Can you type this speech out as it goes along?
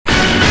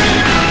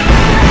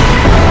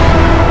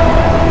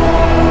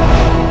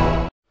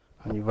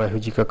वाहिगुरू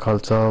जी का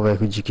खालसा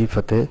वाहिगुरू जी की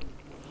फतेह।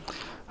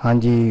 हाँ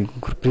जी,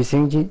 गुरप्रीत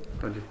सिंह जी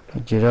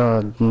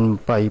ਜਿਹੜਾ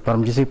ਭਾਈ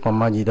ਪਰਮਜੀਤ ਸਿੰਘ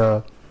ਪੰਮਾ ਜੀ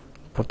ਦਾ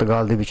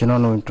ਪੁਰਤਗਾਲ ਦੇ ਵਿੱਚ ਉਹਨਾਂ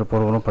ਨੂੰ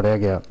ਇੰਟਰਪੋਲ ਵੱਲੋਂ ਫੜਿਆ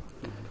ਗਿਆ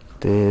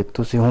ਤੇ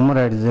ਤੁਸੀਂ ਹਿਊਮਨ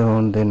ਰਾਈਟਸ ਦੇ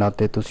ਹੋਣ ਦੇ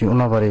ਨਾਤੇ ਤੁਸੀਂ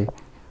ਉਹਨਾਂ ਬਾਰੇ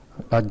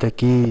ਅੱਜ ਦਾ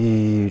ਕੀ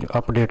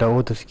ਅਪਡੇਟ ਆ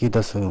ਉਹ ਤੁਸੀਂ ਕੀ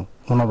ਦੱਸੋ,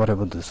 ਉਹਨਾਂ ਬਾਰੇ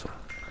ਦੱਸੋ।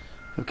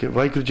 ਓਕੇ,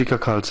 ਵਾਹਿਗੁਰੂ ਜੀ ਕਾ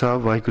ਖਾਲਸਾ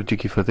ਵਾਹਿਗੁਰੂ ਜੀ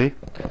ਕੀ ਫਤਿਹ।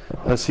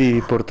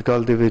 ਅਸੀਂ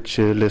ਪੁਰਤਗਾਲ ਦੇ ਵਿੱਚ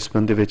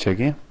ਲਿਸਬਨ ਦੇ ਵਿੱਚ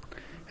ਹੈਗੇ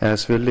ਹਾਂ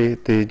ਇਸ ਵੇਲੇ,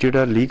 ਤੇ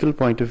ਜਿਹੜਾ ਲੀਗਲ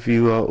ਪੁਆਇੰਟ ਆਫ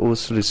ਵਿਊ ਆ ਉਹ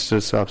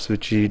ਸੋਲਿਸਿਟਰਸ ਆਪਸ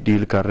ਵਿੱਚ ਹੀ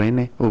ਡੀਲ ਕਰ ਰਹੇ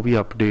ਨੇ। ਉਹ ਵੀ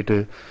ਅਪਡੇਟ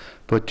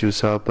ਪੱਚੂ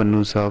ਸਾਹਿਬ,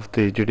 ਪੰਨੂ ਸਾਹਿਬ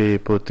ਤੇ ਜਿਹੜੇ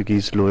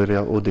ਪੁਰਤਗੀਜ਼ ਲੋਇਰ ਆ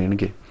ਉਹ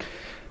ਦੇਣਗੇ।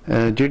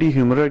 ਜਿਹੜੀ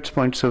human rights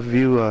points of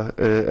view ਆ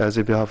ਐਜ਼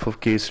ਏ ਬਿਹਾਫ ਆਫ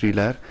ਕੇਸਰੀ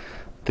ਲਹਿਰ,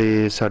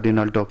 ਤੇ ਸਾਡੇ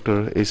ਨਾਲ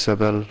ਡਾਕਟਰ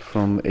ਇਸਾਬੈਲ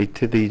ਫਰੋਮ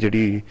ਇੱਥੇ ਦੀ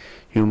ਜਿਹੜੀ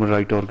ਹਿਊਮਨ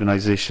ਰਾਈਟ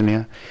ਆਰਗੇਨਾਈਜੇਸ਼ਨ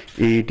ਆ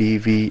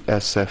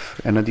ADVSF,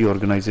 ਇਹਨਾਂ ਦੀ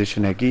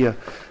ਆਰਗੇਨਾਈਜੇਸ਼ਨ ਹੈਗੀ ਆ,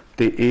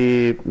 ਤੇ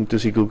ਇਹ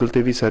ਤੁਸੀਂ ਗੂਗਲ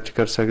ਤੇ ਵੀ ਸਰਚ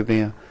ਕਰ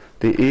ਸਕਦੇ ਆ।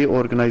 ਤੇ ਇਹ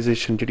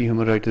ਆਰਗੇਨਾਈਜੇਸ਼ਨ ਜਿਹੜੀ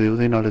ਹਿਊਮਨ ਰਾਈਟ ਦੇ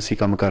ਉਹਦੇ ਨਾਲ ਅਸੀਂ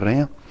ਕੰਮ ਕਰ ਰਹੇ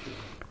ਹਾਂ।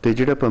 ਤੇ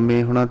ਜਿਹੜਾ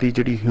ਪੰਮੇ ਹੁਣਾਂ ਦੀ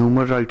ਜਿਹੜੀ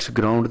ਹਿਊਮਨ ਰਾਈਟਸ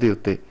ਗਰਾਊਂਡ ਦੇ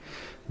ਉੱਤੇ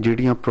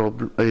ਜਿਹੜੀਆਂ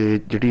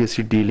ਜਿਹੜੀ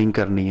ਅਸੀਂ ਡੀਲਿੰਗ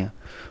ਕਰਨੀ ਆ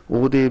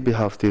ਉਹਦੇ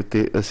ਬਿਹਾਫ ਦੇ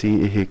ਉੱਤੇ ਅਸੀਂ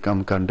ਇਹ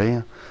ਕੰਮ ਕਰ ਰਹੇ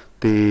ਹਾਂ।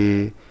 ਤੇ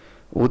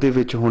ਉਹਦੇ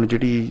ਵਿੱਚ ਹੁਣ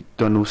ਜਿਹੜੀ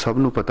ਤੁਹਾਨੂੰ ਸਭ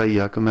ਨੂੰ ਪਤਾ ਹੀ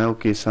ਆ ਕਿ ਮੈਂ ਉਹ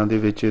ਕੇਸਾਂ ਦੇ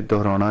ਵਿੱਚ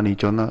ਦੁਹਰਾਉਣਾ ਨਹੀਂ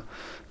ਚਾਹੁੰਦਾ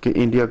ਕਿ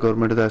ਇੰਡੀਆ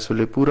ਗੌਰਮੈਂਟ ਦਾ ਇਸ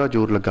ਵੇਲੇ ਪੂਰਾ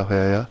ਜ਼ੋਰ ਲੱਗਾ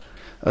ਹੋਇਆ ਆ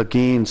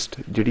ਅਗੇਂਸਟ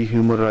ਜਿਹੜੀ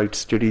ਹਿਊਮਨ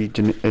ਰਾਈਟਸ ਜਿਹੜੀ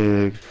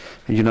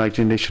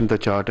ਯੂਨਾਈਟਿਡ ਨੇਸ਼ਨ ਦਾ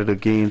ਚਾਰਟਰ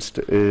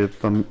ਅਗੇਂਸਟ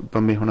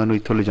ਪੰਮੇ ਹੁਣਾਂ ਨੂੰ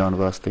ਇੱਥੋਂ ਲਿਜਾਣ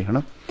ਵਾਸਤੇ, ਹੈ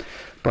ਨਾ।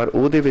 ਪਰ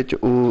ਉਹਦੇ ਵਿੱਚ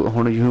ਉਹ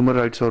ਹੁਣ ਹਿਊਮਨ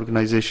ਰਾਈਟਸ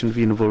ਆਰਗੇਨਾਈਜੇਸ਼ਨ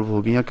ਵੀ ਇਨਵੋਲਵ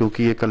ਹੋ ਗਈਆਂ,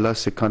 ਕਿਉਂਕਿ ਇਹ ਇਕੱਲਾ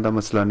ਸਿੱਖਾਂ ਦਾ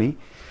ਮਸਲਾ ਨਹੀਂ,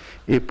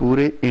 ਇਹ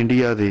ਪੂਰੇ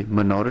ਇੰਡੀਆ ਦੇ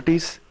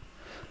ਮਾਈਨੋਰਿਟੀਜ਼,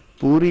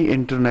 ਪੂਰੀ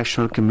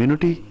ਇੰਟਰਨੈਸ਼ਨਲ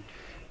ਕਮਿਊਨਿਟੀ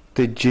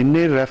ਤੇ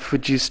ਜਿੰਨੇ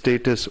refugee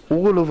status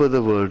all over the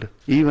world,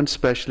 even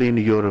specially in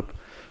Europe,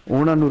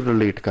 ਉਹਨਾਂ ਨੂੰ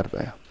ਰਿਲੇਟ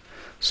ਕਰਦਾ ਆ।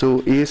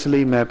 ਸੋ ਇਸ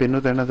ਲਈ ਮੈਂ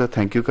ਪਹਿਲਾਂ ਤਾਂ ਇਹਨਾਂ ਦਾ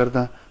ਥੈਂਕ ਯੂ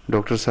ਕਰਦਾ।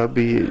 Doctor Sahib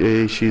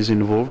we she is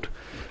involved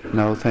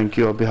now. Thank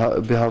you on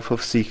behalf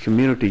of Sikh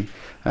community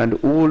and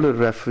all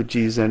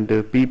refugees and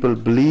people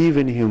believe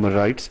in human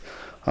rights.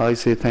 I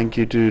say thank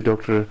you to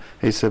Dr.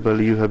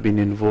 Isabel, you have been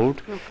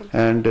involved.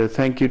 And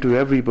thank you to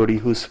everybody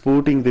who's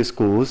supporting this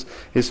cause.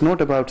 It's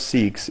not about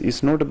Sikhs,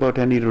 it's not about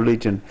any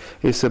religion,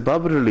 it's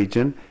above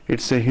religion,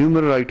 it's a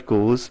human right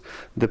cause.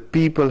 The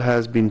people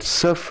has been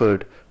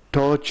suffered,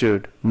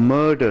 tortured,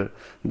 murdered.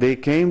 They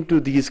came to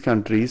these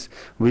countries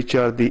which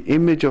are the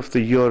image of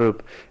the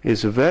Europe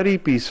is very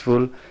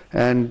peaceful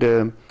and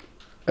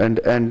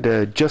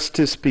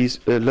justice peace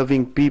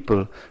loving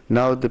people.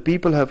 Now the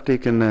people have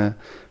taken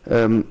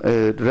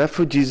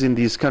refugees in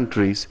these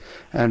countries,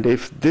 and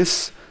if this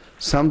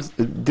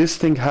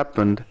thing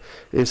happened,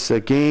 it's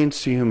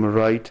against human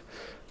right,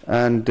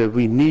 and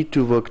we need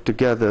to work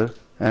together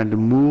and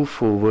move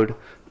forward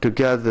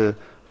together,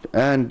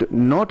 and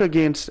not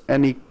against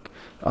any,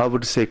 I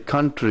would say,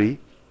 country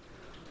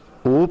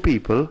or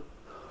people.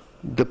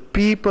 The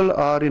people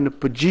are in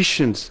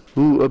positions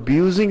who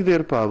abusing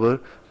their power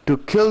to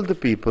kill the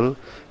people.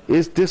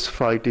 This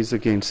fight is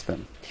against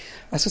them.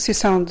 A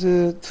Associação de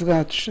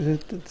Advogados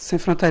Sem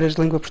Fronteiras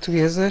de Língua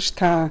Portuguesa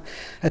está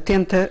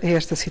atenta a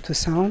esta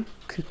situação,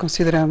 que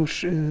consideramos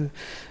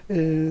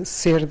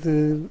ser de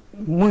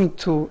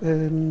muito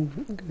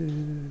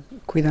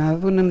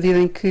cuidado, na medida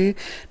em que,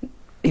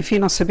 enfim,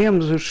 não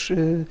sabemos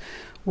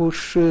os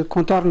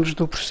contornos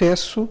do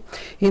processo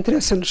e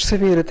interessa-nos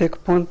saber até que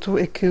ponto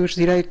é que os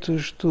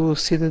direitos do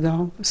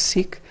cidadão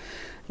Sikh,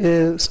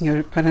 o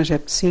Sr.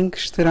 Paramjit Singh,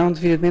 estarão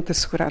devidamente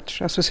assegurados.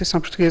 A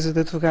Associação Portuguesa de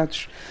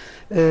Advogados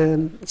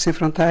Sem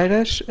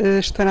Fronteiras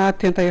estará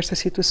atenta a esta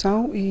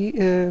situação e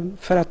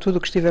fará tudo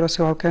o que estiver ao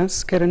seu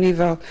alcance, quer a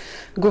nível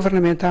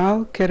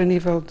governamental, quer a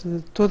nível de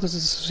todas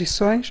as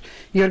associações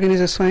e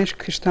organizações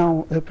que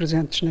estão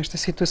presentes nesta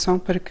situação,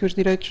 para que os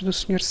direitos do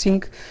Sr.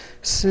 Singh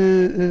se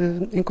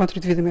encontrem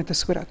devidamente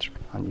assegurados.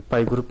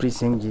 ਭਾਈ ਗੁਰਪ੍ਰੀਤ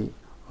ਸਿੰਘ ਜੀ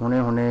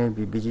ਹੁਣੇ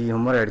ਬੀਬੀ ਜੀ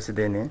human rights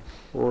ਦੇ ਨੇ,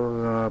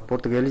 ਉਹ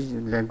ਪੁਰਤਗਾਲੀ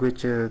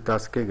language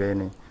ਦੱਸ ਕੇ ਗਏ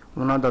ਨੇ,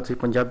 ਉਹਨਾਂ ਦਾ ਤੁਸੀਂ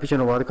ਪੰਜਾਬੀ ਚ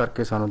ਅਨੁਵਾਦ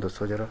ਕਰਕੇ ਸਾਨੂੰ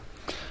ਦੱਸੋ ਜਰਾ।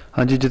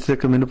 ਹਾਂਜੀ, ਜਿੱਥੇ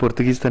ਤੱਕ ਮੈਨੂੰ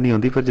ਪੁਰਤਗੀਜ਼ ਤਾਂ ਨਹੀਂ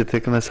ਆਉਂਦੀ, ਪਰ ਜਿੱਥੇ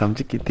ਤੱਕ ਮੈਂ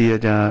ਸਮਝ ਕੀਤੀ ਆ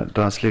ਜਾਂ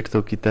ਟਰਾਂਸਲੇਟ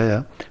ਤੋਂ ਕੀਤਾ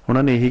ਆ,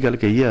 ਉਹਨਾਂ ਨੇ ਇਹੀ ਗੱਲ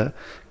ਕਹੀ ਆ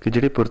ਕਿ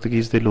ਜਿਹੜੇ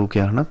ਪੁਰਤਗੀਜ਼ ਦੇ ਲੋਕ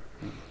ਆ, ਹੈ ਨਾ,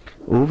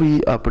 ਉਹ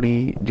ਵੀ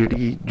ਆਪਣੀ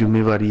ਜਿਹੜੀ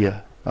ਜ਼ਿੰਮੇਵਾਰੀ ਆ,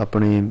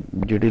 ਆਪਣੇ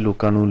ਜਿਹੜੇ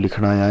ਲੋਕਾਂ ਨੂੰ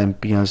ਲਿਖਣਾ ਆ,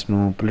 ਐਮਪੀਆਂ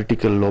ਨੂੰ,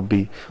 ਪੋਲੀਟੀਕਲ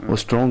ਲੌਬੀ, ਉਹ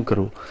ਸਟਰੋਂਗ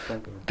ਕਰੋ।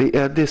 ਤੇ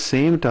ਐਟ ਦੇ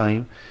ਸੇਮ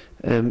ਟਾਈਮ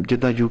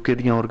ਜਿੱਦਾਂ ਯੂਕੇ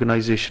ਦੀਆਂ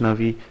ਆਰਗੇਨਾਈਜੇਸ਼ਨਾਂ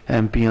ਵੀ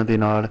ਐਮਪੀਆਂ ਦੇ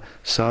ਨਾਲ,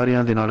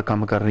 ਸਾਰਿਆਂ ਦੇ ਨਾਲ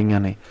ਕੰਮ ਕਰ ਰਹੀਆਂ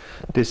ਨੇ,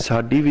 ਤੇ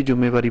ਸਾਡੀ ਵੀ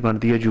ਜ਼ਿੰਮੇਵਾਰੀ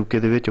ਬਣਦੀ ਹੈ ਯੂਕੇ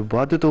ਦੇ ਵਿੱਚ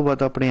ਵੱਧ ਤੋਂ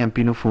ਵੱਧ ਆਪਣੇ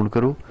ਐਮਪੀ ਨੂੰ ਫੋਨ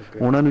ਕਰੋ,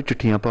 ਉਹਨਾਂ ਨੂੰ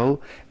ਚਿੱਠੀਆਂ ਪਾਓ,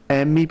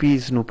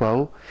 MEPs ਨੂੰ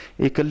ਪਾਓ।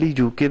 ਇਹ ਇਕੱਲੀ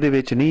ਯੂਕੇ ਦੇ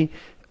ਵਿੱਚ ਨਹੀਂ,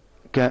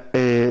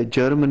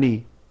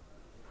 ਜਰਮਨੀ,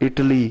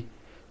 ਇਟਲੀ,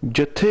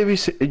 ਜਿੱਥੇ ਵੀ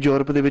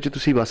ਯੂਰਪ ਦੇ ਵਿੱਚ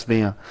ਤੁਸੀਂ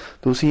ਵਸਦੇ ਆ,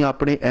 ਤੁਸੀਂ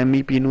ਆਪਣੇ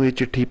MEP ਨੂੰ ਇਹ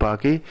ਚਿੱਠੀ ਪਾ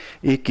ਕੇ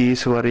ਇਹ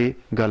ਕੇਸ ਬਾਰੇ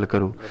ਗੱਲ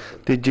ਕਰੋ।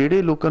 ਤੇ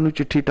ਜਿਹੜੇ ਲੋਕਾਂ ਨੂੰ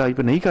ਚਿੱਠੀ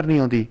ਟਾਈਪ ਨਹੀਂ ਕਰਨੀ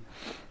ਆਉਂਦੀ,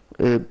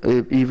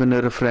 ਈਵਨ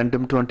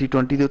ਰੈਫਰੈਂਡਮ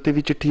 2020 ਦੇ ਉੱਤੇ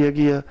ਵੀ ਚਿੱਠੀ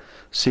ਹੈਗੀ ਆ,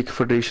 ਸਿੱਖ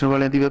ਫੈਡਰੇਸ਼ਨ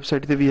ਵਾਲਿਆਂ ਦੀ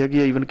ਵੈਬਸਾਈਟ ਤੇ ਵੀ ਹੈਗੀ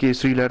ਆ, ਈਵਨ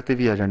ਕੇਸਰੀ ਲਹਿਰ ਤੇ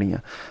ਵੀ ਆ ਜਾਣੀ ਆ।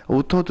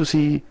 ਉੱਥੋਂ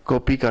ਤੁਸੀਂ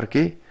ਕਾਪੀ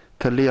ਕਰਕੇ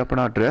ਥੱਲੇ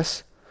ਆਪਣਾ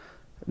ਐਡਰੈਸ,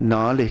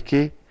 ਨਾਂ ਲਿਖ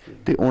ਕੇ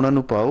ਤੇ ਉਹਨਾਂ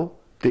ਨੂੰ ਪਾਓ,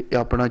 ਤੇ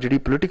ਆਪਣਾ ਜਿਹੜੀ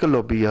ਪੋਲੀਟੀਕਲ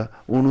ਲੌਬੀ ਆ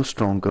ਉਹਨੂੰ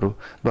ਸਟਰੋਂਗ ਕਰੋ।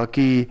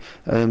 ਬਾਕੀ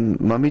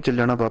ਮੈਂ ਵੀ ਚੱਲ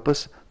ਜਾਣਾ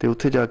ਵਾਪਸ ਤੇ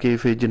ਉੱਥੇ ਜਾ ਕੇ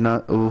ਫਿਰ ਜਿੰਨਾ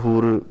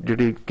ਹੋਰ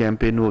ਜਿਹੜੇ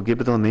ਕੈਂਪੇਨ ਨੂੰ ਅੱਗੇ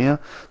ਵਧਾਉਂਦੇ ਆ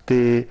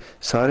ਤੇ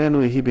ਸਾਰਿਆਂ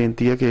ਨੂੰ ਇਹੀ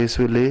ਬੇਨਤੀ ਆ ਕਿ ਇਸ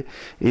ਵੇਲੇ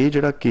ਇਹ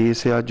ਜਿਹੜਾ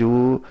ਕੇਸ ਆ ਜੋ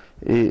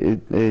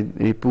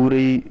ਇਹ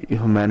ਪੂਰੀ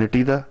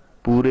ਹਿਊਮੈਨਿਟੀ ਦਾ,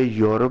 ਪੂਰੇ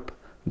ਯੂਰਪ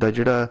ਦਾ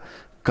ਜਿਹੜਾ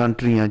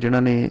ਕੰਟਰੀਆਂ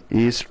ਜਿਨ੍ਹਾਂ ਨੇ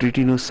ਇਸ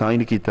ਟ੍ਰੀਟੀ ਨੂੰ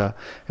ਸਾਈਨ ਕੀਤਾ,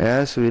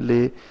 ਇਸ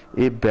ਵੇਲੇ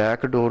ਇਹ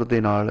ਬੈਕਡੋਰ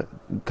ਦੇ ਨਾਲ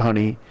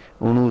ਥਾਣੀ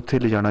ਉਹਨੂੰ ਉੱਥੇ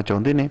ਲਿਜਾਣਾ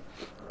ਚਾਹੁੰਦੇ ਨੇ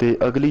ਤੇ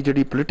ਅਗਲੀ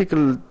ਜਿਹੜੀ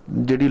ਪੋਲੀਟੀਕਲ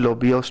ਜਿਹੜੀ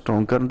ਲੌਬੀ ਆ ਉਹ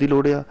ਸਟਰੋਂਗ ਕਰਨ ਦੀ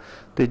ਲੋੜ ਆ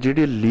ਤੇ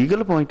ਜਿਹੜੇ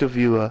ਲੀਗਲ ਪੁਆਇੰਟ ਆਫ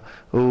ਵਿਊ ਆ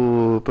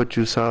ਉਹ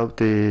ਪੱਚੂ ਸਾਹਿਬ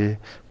ਤੇ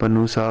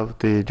ਪੰਨੂ ਸਾਹਿਬ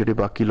ਤੇ ਜਿਹੜੇ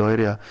ਬਾਕੀ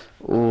ਲਾਇਰ ਆ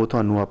ਉਹ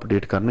ਤੁਹਾਨੂੰ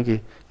ਅਪਡੇਟ ਕਰਨਗੇ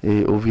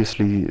ਇਹ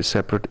ਓਬਵੀਅਸਲੀ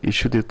ਸੈਪਰੇਟ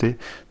ਇਸ਼ੂ ਦੇ ਉੱਤੇ।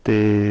 ਤੇ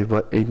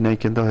ਇੰਨਾ ਹੀ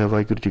ਕਹਿੰਦਾ ਹੋਇਆ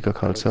ਵਾਹਿਗੁਰੂ ਜੀ ਕਾ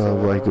ਖਾਲਸਾ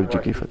ਵਾਹਿਗੁਰੂ ਜੀ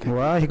ਕੀ ਫਤਿਹ।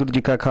 ਵਾਹਿਗੁਰੂ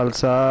ਜੀ ਕਾ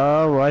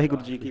ਖਾਲਸਾ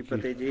ਵਾਹਿਗੁਰੂ ਜੀ ਕੀ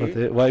ਫਤਿਹ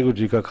ਜੀ। ਵਾਹਿਗੁਰੂ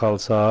ਜੀ ਕਾ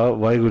ਖਾਲਸਾ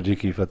ਵਾਹਿਗੁਰੂ ਜੀ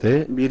ਕੀ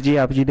ਫਤਿਹ। ਵੀਰ ਜੀ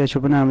ਆਪ ਜੀ ਦਾ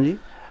ਸ਼ੁਭ ਨਾਮ ਜੀ?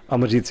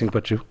 ਅਮਰਜੀਤ ਸਿੰਘ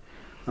ਪੱਚੂ।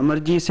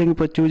 ਅਮਰਜੀਤ ਸਿੰਘ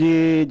ਪੱਚੂ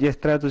ਜੀ, ਜਿਸ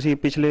ਤਰ੍ਹਾਂ ਤੁਸੀਂ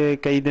ਪਿਛਲੇ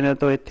ਕਈ ਦਿਨਾਂ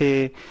ਤੋਂ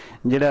ਇੱਥੇ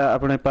ਜਿਹੜਾ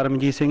ਆਪਣੇ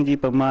ਪਰਮਜੀਤ ਸਿੰਘ ਜੀ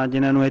ਪੰਮਾ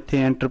ਜਿਨ੍ਹਾਂ ਨੂੰ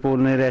ਇੱਥੇ ਇੰਟਰਪੋਲ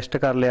ਨੇ ਅਰੈਸਟ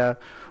ਕਰ ਲਿਆ,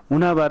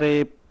 ਉਹਨਾਂ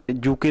ਬਾਰੇ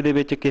ਯੂਕੇ ਦੇ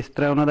ਵਿੱਚ ਕਿਸ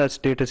ਤਰ੍ਹਾਂ ਉਹਨਾਂ ਦਾ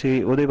ਸਟੇਟਸ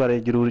ਸੀ ਉਹਦੇ ਬਾਰੇ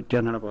ਜ਼ਰੂਰ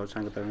ਜਾਣਨਾ ਬਹੁਤ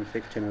ਸੰਗਤਾਂ ਨੂੰ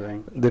ਸਿੱਖ ਚੈਨਲ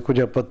ਰਾਹੀਂ। ਦੇਖੋ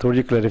ਜੇ ਆਪਾਂ ਥੋੜੀ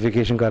ਜਿਹੀ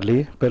ਕਲੈਰੀਫਿਕੇਸ਼ਨ ਕਰ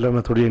ਲਈਏ, ਪਹਿਲਾਂ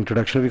ਮੈਂ ਥੋੜੀ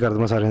ਇੰਟਰੋਡਕਸ਼ਨ ਵੀ ਕਰ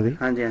ਦਵਾਂ ਸਾਰਿਆਂ ਦੀ।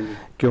 ਹਾਂਜੀ ਹਾਂਜੀ।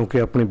 ਕਿਉਂਕਿ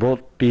ਆਪਣੀ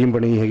ਬਹੁਤ ਟੀਮ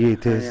ਬਣੀ ਹੈਗੀ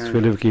ਇੱਥੇ ਇਸ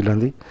ਵੇਲੇ ਵਕੀਲਾਂ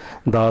ਦੀ।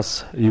 10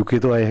 ਯੂਕੇ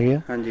ਤੋਂ ਆਏ ਹੈਗੇ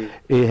ਆ। ਹਾਂਜੀ।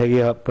 ਇਹ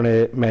ਹੈਗੇ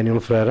ਆਪਣੇ ਮੈਨੂਅਲ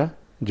ਫਰੈਰਾ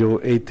ਜੋ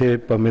ਇੱਥੇ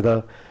ਪੰਮੇ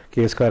ਦਾ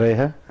ਕੇਸ ਕਰ ਰਹੇ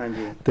ਹੈ।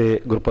 ਹਾਂਜੀ। ਤੇ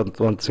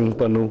ਗੁਰਪਤਵੰਤ ਸਿੰਘ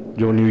ਪੰਨੂ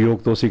ਜੋ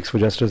ਨਿਊਯਾਰਕ ਤੋਂ ਸਿੱਖ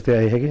ਫॉर ਜਸਟਿਸ ਤੇ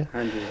ਆਏ ਹੈਗੇ।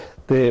 ਹਾਂਜੀ।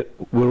 ਤੇ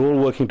ਵੀ ਆਲ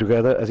ਵਰਕਿੰਗ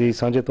ਟੁਗੇਦਰ, ਅਸੀਂ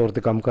ਸਾਂਝੇ ਤੌਰ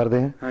ਤੇ ਕੰਮ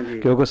ਕਰਦੇ ਹਾਂ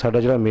ਕਿਉਂਕਿ ਸਾਡਾ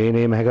ਜਿਹੜਾ ਮੇਨ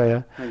ਏਮ ਹੈਗਾ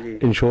ਆ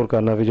ਇਨਸ਼ੋਰ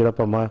ਕਰਨਾ ਵੀ ਜਿਹੜਾ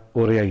ਪੰਮਾ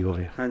ਉਹ ਰਿਹਾਈ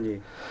ਹੋਵੇ। ਹਾਂਜੀ।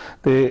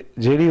 ਤੇ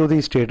ਜਿਹੜੀ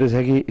ਉਹਦੀ ਸਟੇਟਸ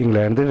ਹੈਗੀ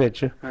ਇੰਗਲੈਂਡ ਦੇ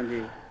ਵਿੱਚ,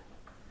 ਹਾਂਜੀ,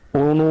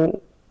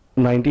 ਉਹਨੂੰ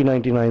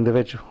 1999 ਦੇ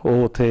ਵਿੱਚ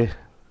ਉਹ ਉੱਥੇ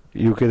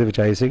ਯੂਕੇ ਦੇ ਵਿੱਚ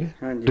ਆਏ ਸੀਗੇ,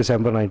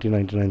 ਦਸੰਬਰ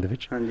 1999 ਦੇ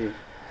ਵਿੱਚ। ਹਾਂਜੀ।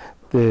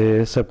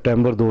 ਤੇ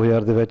ਸਪਟੈਂਬਰ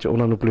 2000 ਦੇ ਵਿੱਚ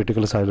ਉਹਨਾਂ ਨੂੰ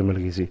ਪੋਲੀਟੀਕਲ ਅਸਾਈਲਮ ਮਿਲ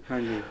ਗਈ ਸੀ।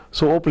 ਹਾਂਜੀ।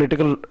 ਸੋ ਉਹ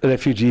ਪੋਲੀਟੀਕਲ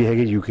ਰੈਫਿਊਜੀ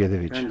ਹੈਗੇ ਯੂਕੇ ਦੇ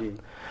ਵਿੱਚ। ਹਾਂਜੀ।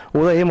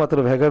 ਉਹਦਾ ਇਹ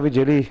ਮਤਲਬ ਹੈਗਾ ਵੀ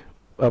ਜਿਹੜੀ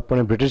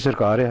ਆਪਣੇ ਬ੍ਰਿਟਿਸ਼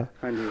ਸਰਕਾਰ ਆ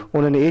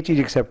ਉਹਨਾਂ ਨੇ ਇਹ ਚੀਜ਼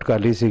ਐਕਸੈਪਟ ਕਰ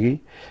ਲਈ ਸੀਗੀ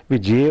ਵੀ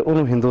ਜੇ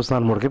ਉਹਨੂੰ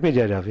ਹਿੰਦੁਸਤਾਨ ਮੁੜ ਕੇ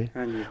ਭੇਜਿਆ ਜਾਵੇ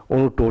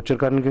ਉਹਨੂੰ ਟੌਰਚਰ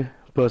ਕਰਨਗੇ,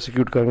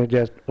 ਪਰਸੀਕਿਊਟ ਕਰਨਗੇ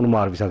ਜਾਂ ਉਹਨੂੰ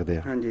ਮਾਰ ਵੀ ਸਕਦੇ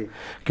ਆ। ਹਾਂਜੀ।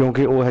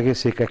 ਕਿਉਂਕਿ ਉਹ ਹੈਗੇ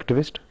ਸਿੱਖ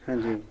ਐਕਟਿਵਿਸਟ।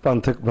 ਹਾਂਜੀ।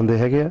 ਪੰਥਕ ਬੰਦੇ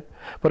ਹੈਗੇ ਆ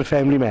ਪਰ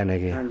ਫੈਮਿਲੀ ਮੈਨ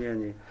ਹੈਗੇ ਆ। ਹਾਂਜੀ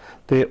ਹਾਂਜੀ।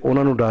 ਤੇ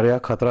ਉਹਨਾਂ ਨੂੰ ਡਰਿਆ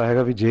ਖਤਰਾ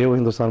ਹੈਗਾ ਵੀ ਜੇ ਉਹ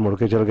ਹਿੰਦੁਸਤਾਨ ਮੁੜ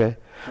ਕੇ ਚਲ ਗਏ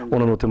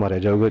ਉਹਨਾਂ ਨੂੰ ਉੱਥੇ ਮਾਰਿਆ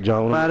ਜਾਊਗਾ ਜਾਂ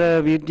ਪਰ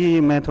ਵੀਰ ਜੀ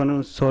ਮੈਂ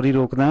ਤੁਹਾਨੂੰ ਸੌਰੀ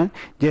ਰੋਕਦਾ,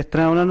 ਜਿਸ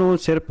ਤਰ੍ਹਾਂ ਉਹਨਾਂ ਨੂੰ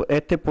ਸਿਰਫ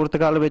ਇੱਥੇ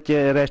ਪੁਰਤਗਾਲ ਵਿੱਚ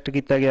ਅਰੈਸਟ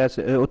ਕੀਤਾ ਗਿਆ,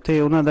 ਉੱਥੇ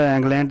ਉਹਨਾਂ ਦਾ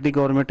ਇੰਗਲੈਂਡ ਦੀ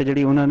ਗਵਰਨਮੈਂਟ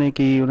ਜਿਹੜੀ ਉਹਨਾਂ ਨੇ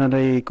ਕੀ ਉਹਨਾਂ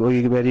ਦੀ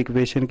ਕੋਈ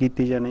ਵੈਰੀਫਿਕੇਸ਼ਨ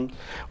ਕੀਤੀ ਜਾਂ ਨਹੀਂ?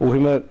 ਉਹੀ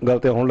ਮੈਂ ਗੱਲ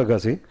ਤੇ ਆਉਣ ਲੱਗਾ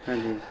ਸੀ।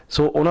 ਹਾਂਜੀ।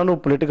 ਸੋ ਉਹਨਾਂ ਨੂੰ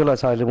ਪੋਲੀਟੀਕਲ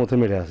ਅਸਾਈਲਮ ਉੱਥੇ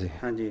ਮਿਲਿਆ ਸੀ।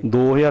 ਹਾਂਜੀ।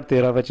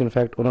 2013 ਵਿੱਚ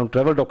ਇਨਫੈਕਟ ਉਹਨਾਂ ਨੂੰ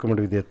ਟਰੈਵਲ ਡਾਕੂਮੈਂਟ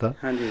ਵੀ ਦੇ ਦਿੱਤਾ।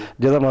 ਹਾਂਜੀ।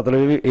 ਜਿਹਦਾ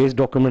ਮਤਲਬ ਵੀ ਇਸ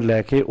ਡਾਕੂਮੈਂਟ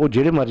ਲੈ ਕੇ ਉਹ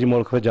ਜਿਹੜੇ ਮਰਜ਼ੀ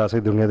ਮੁਲਕ ਵਿੱਚ ਜਾ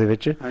ਸਕਦੇ ਦੁਨੀਆ ਦੇ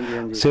ਵਿੱਚ,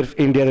 ਸਿਰਫ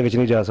ਇੰਡੀਆ ਦੇ ਵਿੱਚ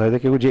ਨਹੀਂ ਜਾ ਸਕਦੇ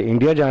ਕਿਉਂਕਿ ਜੇ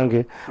ਇੰਡੀਆ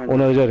ਜਾਣਗੇ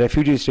ਉਹਨਾਂ ਦਾ ਜਿਹੜਾ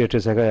ਰੈਫਿਊਜੀ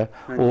ਸਟੇਟਸ ਹੈਗਾ ਆ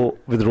ਉਹ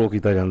ਵਿਦਰੋਹ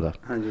ਕੀਤਾ ਜਾਂਦਾ।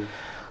 ਹਾਂਜੀ।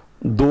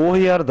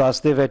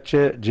 2010 ਦੇ ਵਿੱਚ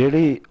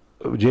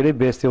ਜਿਹੜੇ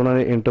ਬੇਸ ਤੇ ਉਹਨਾਂ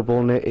ਨੇ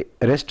ਇੰਟਰਪੋਲ ਨੇ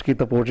ਅਰੈਸਟ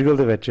ਕੀਤਾ ਪੋਰਚੁਗਲ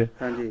ਦੇ ਵਿੱਚ,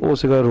 ਉਹ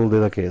ਸੀਗਾ ਰੋਲਦੇ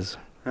ਦਾ ਕੇਸ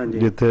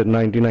ਜਿੱਥੇ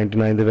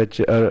 1999 ਦੇ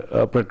ਵਿੱਚ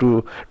ਆਪਣੇ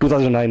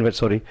 2009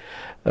 ਵਿੱਚ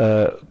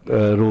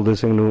ਰੋਲਦੇ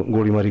ਸਿੰਘ ਨੂੰ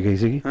ਗੋਲੀ ਮਾਰੀ ਗਈ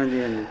ਸੀਗੀ।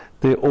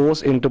 ਤੇ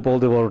ਉਸ ਇੰਟਰਪੋਲ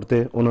ਦੇ ਵਾਰਡ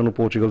ਤੇ ਉਹਨਾਂ ਨੂੰ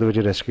ਪੋਰਚੁਗਲ ਦੇ ਵਿੱਚ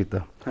ਅਰੈਸਟ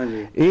ਕੀਤਾ।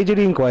 ਇਹ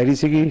ਜਿਹੜੀ ਇਨਕੁਆਇਰੀ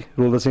ਸੀਗੀ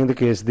ਰੋਲਦਾ ਸਿੰਘ ਦੇ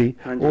ਕੇਸ ਦੀ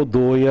ਉਹ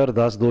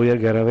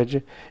 2010-2011 ਵਿੱਚ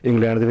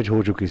ਇੰਗਲੈਂਡ ਦੇ ਵਿੱਚ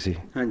ਹੋ ਚੁੱਕੀ ਸੀ।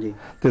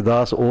 ਤੇ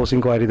ਦਾਸ ਉਸ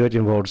ਇਨਕੁਆਇਰੀ ਦੇ ਵਿੱਚ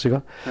ਇਨਵੋਲਵਡ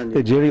ਸੀਗਾ।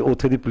 ਤੇ ਜਿਹੜੀ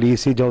ਉੱਥੇ ਦੀ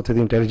ਪੁਲਿਸ ਸੀ ਜਾਂ ਉੱਥੇ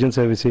ਦੀ ਇੰਟੈਲੀਜੈਂਸ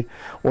ਸਰਵਿਸ ਸੀ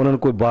ਉਹਨਾਂ ਨੂੰ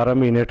ਕੋਈ 12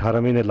 ਮਹੀਨੇ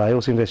 18 ਮਹੀਨੇ ਲਾਏ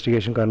ਉਸ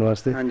ਇਨਵੈਸਟੀਗੇਸ਼ਨ ਕਰਨ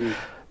ਵਾਸਤੇ।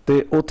 ਤੇ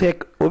ਉੱਥੇ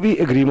ਇੱਕ ਉਹ ਵੀ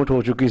ਐਗਰੀਮੈਂਟ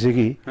ਹੋ ਚੁੱਕੀ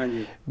ਸੀਗੀ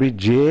ਵੀ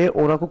ਜੇ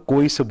ਉਹਨਾਂ ਕੋਲ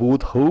ਕੋਈ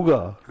ਸਬੂਤ ਹੋਊਗਾ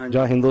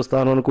ਜਾਂ ਹਿੰਦੁਸਤਾਨ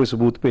ਉਹਨਾਂ ਨੂੰ ਕੋਈ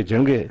ਸਬੂਤ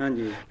ਭੇਜਣਗੇ,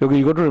 ਕਿਉਂਕਿ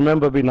ਯੂ ਗੋਟ ਟੂ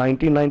ਰਿਮੈਂਬਰ ਵੀ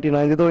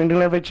 1999 ਦੇ ਤੋਂ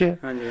ਇੰਗਲੈਂਡ ਵਿੱਚ ਹੈ।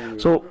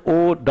 ਸੋ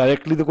ਉਹ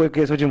ਡਾਇਰੈਕਟਲੀ ਤਾਂ ਕੋਈ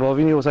ਕੇਸ ਵਿੱਚ ਇਨਵੋਲਵ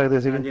ਹੀ ਨਹੀਂ ਹੋ ਸਕਦੇ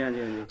ਸੀਗੇ।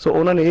 ਸੋ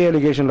ਉਹਨਾਂ ਨੇ ਇਹ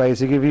ਐਲੀਗੇਸ਼ਨ ਲਾਈ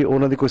ਸੀਗੀ ਵੀ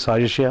ਉਹਨਾਂ ਦੀ ਕੋਈ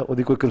ਸਾਜ਼ਿਸ਼ ਹੈ,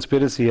 ਉਹਦੀ ਕੋਈ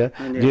ਕੰਸਪੀਰੇਸੀ ਹੈ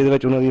ਜਿਹਦੇ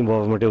ਵਿੱਚ ਉਹਨਾਂ ਦੀ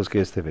ਇਨਵੋਲਵਮੈਂਟ ਹੈ ਉਸ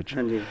ਕੇਸ ਦੇ ਵਿੱਚ।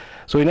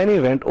 ਸੋ ਇਨ ਐਨੀ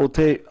ਇਵੈਂਟ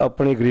ਉੱਥੇ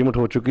ਆਪਣੀ ਐਗਰੀਮੈਂਟ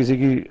ਹੋ ਚੁੱਕੀ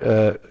ਸੀਗੀ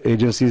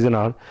ਏਜੰਸੀਜ਼ ਦੇ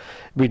ਨਾਲ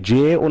ਵੀ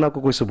ਜੇ ਉਹਨਾਂ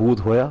ਕੋਲ ਕੋਈ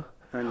ਸਬੂਤ ਹੋਇਆ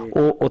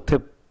ਉਹ ਉੱਥੇ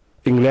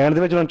ਇੰਗਲੈਂਡ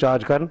ਦੇ ਵਿੱਚ ਉਹਨਾਂ ਨੂੰ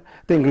ਚਾਰਜ ਕਰਨ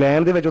ਤੇ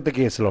ਇੰਗਲੈਂਡ ਦੇ ਵਿੱਚ ਉੱਤੇ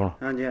ਕੇਸ ਲਾਉਣ।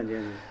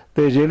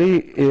 ਤੇ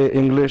ਜਿਹੜੀ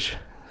ਇੰਗਲਿਸ਼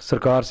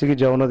ਸਰਕਾਰ ਸੀਗੀ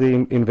ਜਾਂ ਉਹਨਾਂ ਦੀ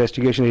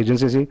ਇਨਵੈਸਟੀਗੇਸ਼ਨ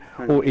ਏਜੰਸੀ ਸੀ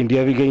ਉਹ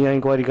ਇੰਡੀਆ ਵੀ ਗਈਆਂ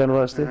ਇਨਕੁਆਇਰੀ ਕਰਨ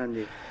ਵਾਸਤੇ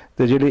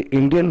ਤੇ ਜਿਹੜੇ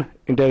ਇੰਡੀਅਨ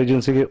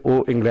ਇੰਟੈਲੀਜੈਂਸ ਸੀਗੇ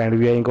ਉਹ ਇੰਗਲੈਂਡ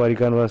ਵੀ ਆਏ ਇਨਕੁਆਇਰੀ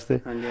ਕਰਨ ਵਾਸਤੇ।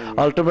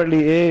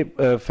 ਅਲਟੀਮੇਟਲੀ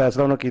ਇਹ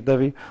ਫੈਸਲਾ ਉਹਨਾਂ ਕੀਤਾ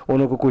ਵੀ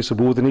ਉਹਨਾਂ ਕੋਲ ਕੋਈ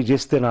ਸਬੂਤ ਨਹੀਂ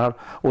ਜਿਸ ਦੇ ਨਾਲ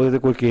ਉਹਦੇ ਤੇ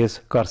ਕੋਈ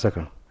ਕੇਸ ਕਰ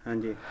ਸਕਣ।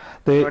 ਹਾਂਜੀ।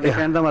 ਤੇ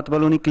ਕਹਿਣ ਦਾ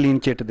ਮਤਲਬ ਉਹਨੇ ਕਲੀਨ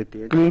ਚਿੱਟ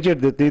ਦਿੱਤੀ ਹੈ। ਕਲੀਨ ਚਿੱਟ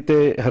ਦਿੱਤੀ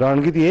ਤੇ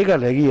ਹੈਰਾਨਗੀ ਦੀ ਇਹ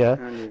ਗੱਲ ਹੈਗੀ ਆ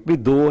ਵੀ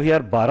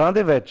 2012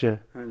 ਦੇ ਵਿੱਚ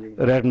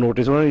ਰੈਡ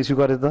ਨੋਟਿਸ ਉਹਨਾਂ ਨੇ ਇਸ਼ੂ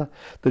ਕਰ ਦਿੱਤਾ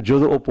ਤੇ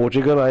ਜਦੋਂ ਉਹ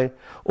ਪੋਰਚੁਗਲ ਆਏ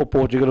ਉਹ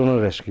ਪੋਰਚੁਗਲ ਉਹਨਾਂ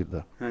ਨੂੰ ਅਰੈਸਟ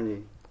ਕੀਤਾ।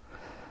 ਹਾਂਜੀ।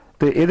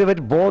 ਤੇ ਇਹਦੇ ਵਿੱਚ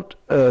ਬਹੁਤ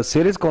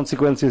ਸੀਰੀਅਸ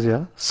ਕਨਸੀਕੁਐਂਸਿਸ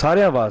ਆ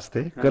ਸਾਰਿਆਂ ਵਾਸਤੇ,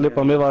 ਇਕੱਲੇ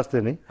ਪੰਮੇ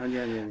ਵਾਸਤੇ ਨਹੀਂ।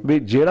 ਵੀ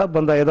ਜਿਹੜਾ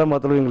ਬੰਦਾ ਇਹਦਾ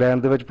ਮਤਲਬ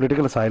ਇੰਗਲੈਂਡ ਦੇ ਵਿੱਚ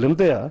ਪੋਲੀਟੀਕਲ ਅਸਾਈਲਮ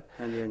ਤੇ ਆ,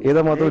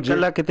 ਇਹਦਾ ਮਤਲਬ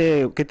ਜਿਹੜਾ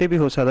ਕਿਤੇ ਵੀ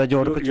ਹੋ ਸਕਦਾ,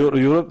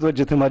 ਯੂਰਪ ਵਿੱਚ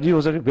ਜਿੱਥੇ ਮਰਜ਼ੀ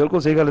ਹੋ ਸਕੇ।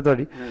 ਬਿਲਕੁਲ ਸਹੀ ਗੱਲ ਹੈ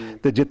ਤੁਹਾਡੀ।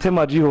 ਤੇ ਜਿੱਥੇ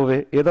ਮਰਜ਼ੀ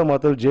ਹੋਵੇ ਇਹਦਾ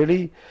ਮਤਲਬ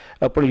ਜਿਹੜੀ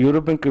ਆਪਣੀ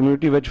ਯੂਰਪੀਅਨ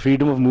ਕਮਿਊਨਿਟੀ ਵਿੱਚ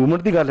ਫਰੀडम ਆਫ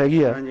ਮੂਵਮੈਂਟ ਦੀ ਗੱਲ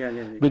ਹੈਗੀ ਆ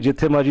ਵੀ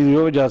ਜਿੱਥੇ ਮਰਜ਼ੀ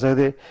ਉਹ ਜਾ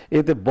ਸਕਦੇ,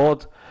 ਇਹ ਤੇ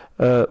ਬਹੁਤ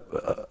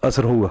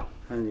ਅਸਰ ਹੋਊਗਾ।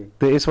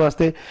 ਤੇ ਇਸ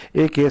ਵਾਸਤੇ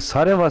ਇਹ ਕੇਸ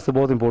ਸਾਰਿਆਂ ਵਾਸਤੇ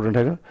ਬਹੁਤ ਇੰਪੋਰਟੈਂਟ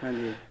ਹੈਗਾ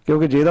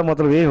ਕਿਉਂਕਿ ਜੇ ਇਹਦਾ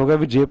ਮਤਲਬ ਇਹ ਹੋ ਗਿਆ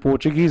ਵੀ ਜੇ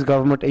ਪੋਰਚੁਗੀਜ਼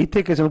ਗਵਰਨਮੈਂਟ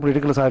ਇੱਥੇ ਕਿਸੇ ਨੂੰ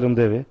ਪੋਲੀਟੀਕਲ ਅਸਾਈਲਮ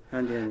ਦੇਵੇ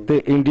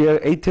ਤੇ ਇੰਡੀਆ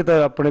ਇੱਥੇ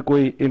ਤਾਂ ਆਪਣੇ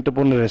ਕੋਈ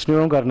ਇੰਟਰਪੋਲ ਅਰੈਸਟ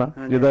ਨਹੀਂ ਕਰਨਾ,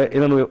 ਜਿੱਦਾਂ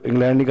ਇਹਨਾਂ ਨੂੰ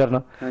ਇੰਗਲੈਂਡ ਨਹੀਂ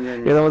ਕਰਨਾ।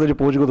 ਇਹਦਾ ਮਤਲਬ ਜੇ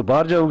ਪੋਰਚੁਗਲ ਤੋਂ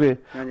ਬਾਹਰ ਜਾਓਗੇ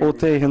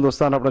ਉੱਥੇ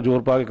ਹਿੰਦੁਸਤਾਨ ਆਪਣਾ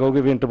ਜ਼ੋਰ ਪਾ ਕੇ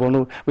ਕਹੋਗੇ ਵੀ ਇੰਟਰਪੋਲ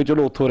ਨੂੰ ਵੀ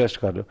ਚਲੋ ਉੱਥੋਂ ਅਰੈਸਟ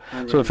ਕਰ ਲਿਓ।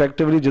 ਸੋ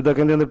ਇਫੈਕਟਿਵਲੀ ਜਿੱਦਾਂ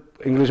ਕਹਿੰਦੇ ਹੁੰਦੇ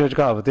ਇੰਗਲਿਸ਼ ਵਿੱਚ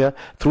ਕਹਾਵਤ ਆ,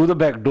 ਥਰੂ ਦ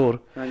ਬੈਕ ਡੋਰ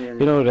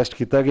ਇਹਨਾਂ ਨੂੰ ਅਰੈਸਟ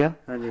ਕੀਤਾ ਗਿਆ।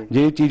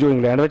 ਜੇ ਇਹ ਚੀਜ਼ ਉਹ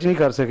ਇੰਗਲੈਂਡ ਵਿੱਚ ਨਹੀਂ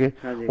ਕਰ ਸਕੇ,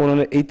 ਉਹਨਾਂ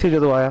ਨੇ ਇੱਥੇ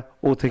ਜਦੋਂ ਆਇਆ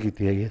ਉੱਥੇ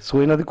ਕੀਤੀ ਹੈਗੀ।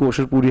 ਸੋ ਇਹਨਾਂ ਦੀ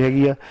ਕੋਸ਼ਿਸ਼ ਪੂਰੀ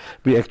ਹੈਗੀ ਆ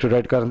ਵੀ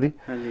ਐਕਸਟ੍ਰਾਡਾਈਟ ਕਰਨ ਦੀ।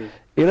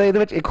 ਇਹਦੇ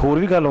ਵਿੱਚ ਇੱਕ ਹੋਰ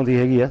ਵੀ ਗੱਲ ਆਉਂਦੀ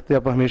ਹੈਗੀ ਆ, ਤੇ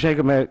ਆਪਾਂ ਹਮੇਸ਼ਾ ਇੱਕ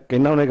ਮੈਂ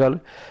ਕਹਿੰਦਾ ਉਹਨੇ ਗੱਲ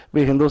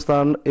ਵੀ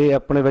ਹਿੰਦੁਸਤਾਨ ਇਹ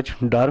ਆਪਣੇ ਵਿੱਚ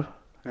ਡਰ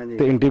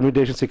ਤੇ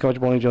ਇੰਟੀਮੀਡੇਸ਼ਨ ਸਿੱਖਾਂ ਵਿੱਚ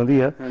ਪਾਉਣੀ ਚਾਹੁੰਦੀ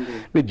ਆ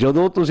ਵੀ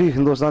ਜਦੋਂ ਤੁਸੀਂ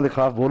ਹਿੰਦੁਸਤਾਨ ਦੇ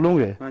ਖਿਲਾਫ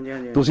ਬੋਲੋਗੇ,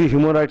 ਤੁਸੀਂ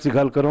ਹਿਊਮਨ ਰਾਈਟਸ ਦੀ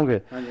ਗੱਲ ਕਰੋਗੇ,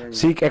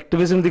 ਸਿੱਖ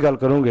ਐਕਟਿਵਿਜ਼ਮ ਦੀ ਗੱਲ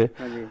ਕਰੋਗੇ,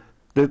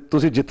 ਤੇ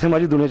ਤੁਸੀਂ ਜਿੱਥੇ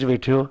ਮਰਜ਼ੀ ਦੁਨੀਆ 'ਚ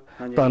ਬੈਠੇ ਹੋ,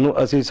 ਤੁਹਾਨੂੰ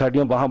ਅਸੀਂ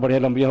ਸਾਡੀਆਂ ਬਾਹਾਂ ਬੜੀਆਂ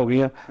ਲੰਬੀਆਂ ਹੋ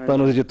ਗਈਆਂ,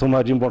 ਤੁਹਾਨੂੰ ਅਸੀਂ ਜਿੱਥੋਂ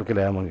ਮਰਜ਼ੀ ਮੁੜ ਕੇ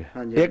ਲੈ ਆਵਾਂਗੇ।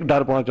 ਇੱਕ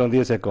ਡਰ ਪਾਉਣਾ ਚਾਹੁੰਦੀ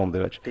ਹੈ ਸਿੱਖ ਕੌਮ ਦੇ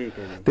ਵਿੱਚ,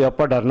 ਤੇ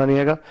ਆਪਾਂ ਡਰਨਾ ਨਹੀਂ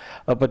ਹੈਗਾ।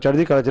 ਆਪਾਂ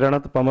ਚੜ੍ਹਦੀ ਕਲਾ 'ਚ ਰਹਿਣਾ,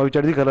 ਤੇ ਪਾਮਾ ਵੀ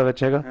ਚੜ੍ਹਦੀ ਕਲਾ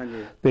ਵਿੱਚ ਹੈਗਾ,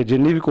 ਤੇ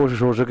ਜਿੰਨੀ ਵੀ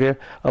ਕੋਸ਼ਿਸ਼ ਹੋ ਸਕੇ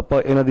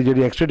ਆਪਾਂ ਇਹਨਾਂ ਦੀ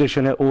ਜਿਹੜੀ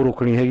ਐਕਸਟ੍ਰੈਡੀਸ਼ਨ ਹੈ ਉਹ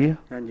ਰੋਕਣੀ ਹੈਗੀ ਆ।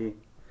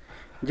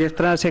 ਜਿਸ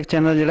ਤਰ੍ਹਾਂ ਸਿੱਖ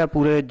ਚੈਨਲ ਜਿਹੜਾ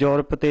ਪੂਰੇ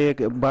ਯੂਰਪ ਤੇ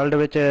ਵਰਲਡ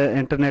ਵਿੱਚ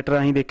ਇੰਟਰਨੈਟ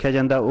ਰਾਹੀਂ ਦੇਖਿਆ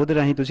ਜਾਂਦਾ, ਉਹਦੇ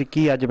ਰਾਹੀਂ ਤੁਸੀਂ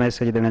ਕੀ ਅੱਜ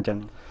ਮੈਸੇਜ ਦੇਣਾ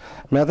ਚਾਹੁੰਦੇ?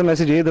 ਮੈਂ ਤਾਂ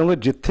ਮੈਸੇਜ ਇਹ ਦਊਂਗਾ,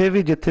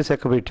 ਜਿੱਥੇ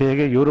ਸਿੱਖ ਬੈਠੇ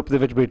ਹੈਗੇ, ਯੂਰਪ ਦੇ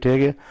ਵਿੱਚ ਬੈਠੇ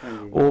ਹੈਗੇ,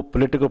 ਉਹ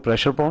ਪੋਲੀਟੀਕਲ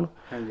ਪ੍ਰੈਸ਼ਰ ਪਾਉਣ।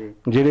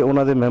 ਜਿਹੜੇ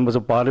ਉਹਨਾਂ ਦੇ ਮੈਂਬਰਸ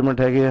ਆਫ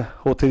ਪਾਰਲੀਮੈਂਟ ਹੈਗੇ ਆ,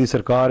 ਉੱਥੇ ਦੀ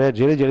ਸਰਕਾਰ ਹੈ,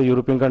 ਜਿਹੜੇ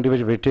ਯੂਰਪੀਅਨ ਕੰਟਰੀ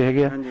ਵਿੱਚ ਬੈਠੇ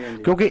ਹੈਗੇ ਆ,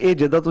 ਕਿਉਂਕਿ ਇਹ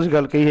ਜਿੱਦਾਂ ਤੁਸੀਂ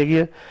ਗੱਲ ਕਹੀ ਹੈਗੀ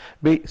ਹੈ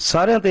ਵੀ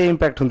ਸਾਰਿਆਂ ਤੇ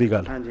ਇੰਪੈਕਟ ਹੁੰਦੀ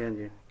ਗੱਲ।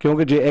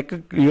 ਕਿਉਂਕਿ ਜੇ ਇੱਕ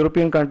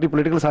ਯੂਰਪੀਅਨ ਕੰਟਰੀ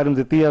ਪੋਲੀਟੀਕਲ ਅਸਾਈਲਮ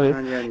ਦਿੱਤੀ ਜਾਵੇ,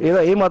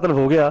 ਇਹਦਾ ਇਹ ਮਤਲਬ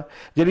ਹੋ ਗਿਆ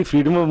ਜਿਹੜੀ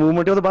ਫਰੀਡਮ ਆਫ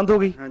ਮੂਵਮੈਂਟ ਹੈ ਉਹ ਤਾਂ ਬੰਦ ਹੋ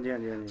ਗਈ।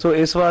 ਸੋ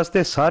ਇਸ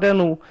ਵਾਸਤੇ ਸਾਰਿਆਂ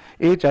ਨੂੰ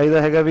ਇਹ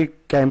ਚਾਹੀਦਾ ਹੈਗਾ ਵੀ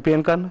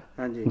ਕੈਂਪੇਨ ਕਰਨ,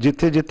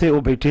 ਜਿੱਥੇ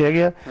ਉਹ ਬੈਠੇ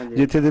ਹੈਗੇ ਆ,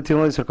 ਜਿੱਥੇ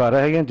ਉਹਨਾਂ ਦੀ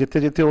ਸਰਕਾਰਾਂ ਹੈਗੀਆਂ,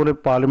 ਜਿੱਥੇ ਉਹਦੇ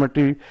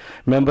ਪਾਰਲੀਮੈਂਟਰੀ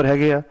ਮੈਂਬਰ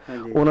ਹੈਗੇ ਆ,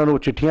 ਉਹਨਾਂ ਨੂੰ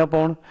ਚਿੱਠੀਆਂ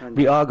ਪਾਉਣ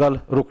ਵੀ ਆਹ ਗੱਲ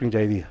ਰੋਕਣੀ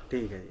ਚਾਹੀਦੀ ਹੈ।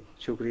 ਠੀਕ ਹੈ ਜੀ,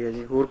 ਸ਼ੁਕਰੀਆ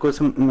ਜੀ। ਹੋਰ ਕੁਝ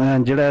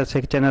ਜਿਹੜਾ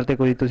ਸਿੱਖ ਚੈਨਲ ਤੇ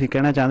ਕੋਈ ਤੁਸੀਂ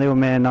ਕਹਿਣਾ ਚਾਹੁੰਦੇ ਹੋ,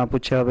 ਮੈਂ ਨਾ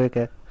ਪੁੱਛਿਆ ਹੋਵੇ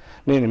ਕਿ?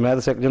 ਨਹੀਂ, ਮੈਂ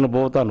ਤਾਂ ਸਿੱਖ ਜੀ ਨੂੰ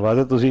ਬਹੁਤ ਧੰਨਵਾਦ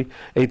ਹੈ, ਤੁਸੀਂ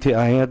ਇੱਥੇ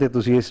ਆਏ ਆ ਤੇ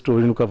ਤੁਸੀਂ ਇਸ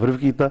ਸਟੋਰੀ ਨੂੰ ਕਵਰ ਵੀ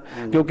ਕੀਤਾ,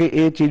 ਕਿਉਂਕਿ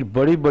ਇਹ ਚੀਜ਼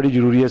ਬੜੀ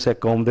ਜ਼ਰੂਰੀ ਹੈ ਸਿੱਖ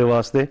ਕੌਮ ਦੇ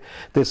ਵਾਸਤੇ,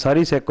 ਤੇ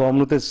ਸਾਰੀ ਸਿੱਖ ਕੌਮ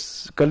ਨੂੰ, ਤੇ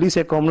ਕੱਲੀ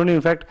ਸਿੱਖ ਕੌਮ ਨੂੰ ਨਹੀਂ,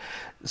 ਇਨਫੈਕਟ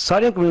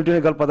ਸਾਰੀਆਂ ਕਮਿਊਨਿਟੀਆਂ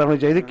ਦੀ ਗੱਲ ਪਤਾ ਹੋਣੀ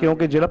ਚਾਹੀਦੀ।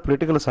 ਕਿਉਂਕਿ ਜਿਹੜਾ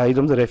ਪੋਲੀਟੀਕਲ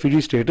ਅਸਾਈਲਮ ਦਾ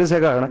ਰੈਫਿਊਜੀ ਸਟੇਟਸ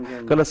ਹੈਗਾ ਨਾ,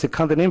 ਕੱਲਾ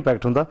ਸਿੱਖਾਂ ਤੇ ਨਹੀਂ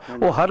ਇੰਪੈਕਟ ਹੁੰਦਾ,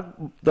 ਉਹ ਹਰ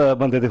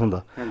ਬੰਦੇ ਤੇ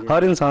ਹੁੰਦਾ,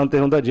 ਹਰ ਇਨਸਾਨ ਤੇ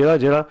ਹੁੰਦਾ,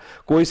 ਜਿਹੜਾ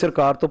ਕੋਈ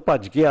ਸਰਕਾਰ ਤੋਂ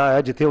ਭੱਜ ਕੇ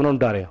ਆਇਆ ਜਿੱਥੇ ਉਹਨਾਂ ਨੂੰ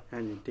ਡਰਿਆ।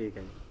 ਠੀਕ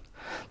ਹੈ ਜੀ।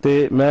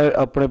 ਤੇ ਮੈਂ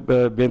ਆਪਣੇ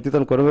ਬੇਨਤੀ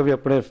ਤੁਹਾਨੂੰ ਕਰੂੰਗਾ ਵੀ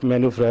ਆਪਣੇ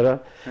ਮੈਨੂ ਫਰੈਰਾ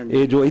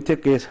ਇਹ ਜੋ ਇੱਥੇ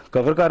ਕੇਸ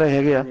ਕਵਰ ਕਰ ਰਹੇ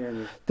ਹੈਗੇ ਆ,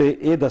 ਤੇ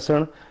ਇਹ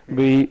ਦੱਸਣ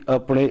ਵੀ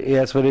ਆਪਣੇ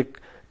ਇਸ ਵੇਲੇ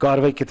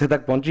ਕਾਰਵਾਈ ਕਿੱਥੇ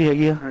ਤੱਕ ਪਹੁੰਚੀ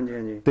ਹੈਗੀ ਆ,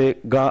 ਤੇ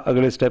ਗਾਂ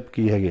ਅਗਲੇ ਸਟੈਪ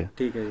ਕੀ ਹੈਗੇ ਆ।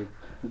 ਠੀਕ ਹੈ ਜੀ,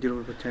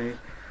 ਜ਼ਰੂਰ ਪੁੱਛਾਂਗੇ।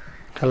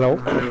 Hello.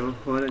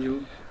 How are you?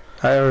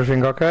 Hi,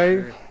 everything okay?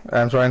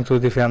 I'm trying to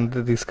defend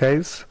this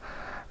case.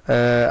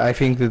 I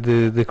think that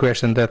the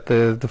question that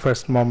the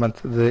first moment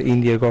the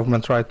India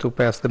government tried to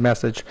pass the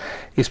message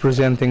is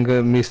presenting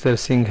Mr.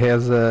 Singh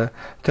as a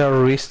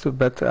terrorist,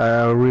 but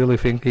I really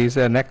think he's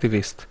an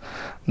activist.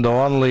 The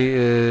only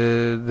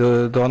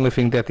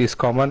thing that is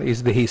common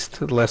is the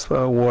East, less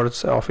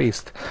words of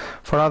East.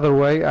 For other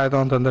way, I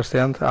don't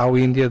understand how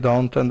India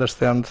don't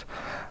understand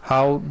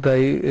how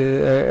they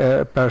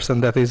a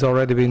person that is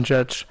already been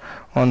judged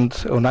on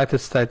United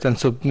States and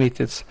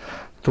submitted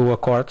to a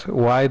court,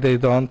 why they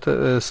don't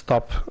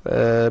stop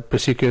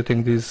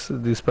persecuting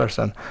this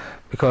person,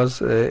 because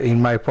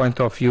in my point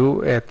of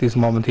view at this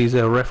moment he's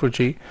a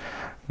refugee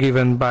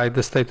given by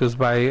the status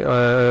by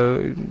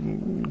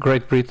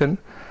Great Britain.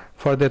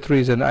 For that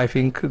reason I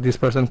think this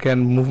person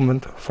can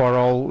movement for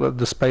all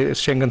the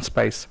Schengen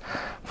space.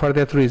 For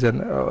that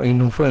reason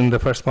in the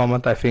first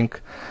moment I think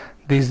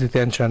this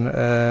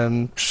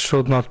detention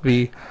should not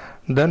be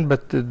done,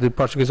 but the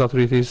Portuguese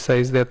authorities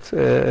says that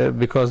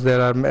because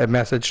there are a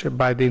message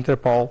by the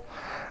Interpol,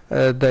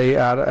 they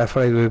are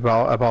afraid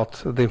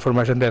about the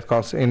information that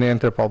comes in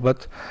Interpol.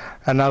 But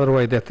another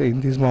way that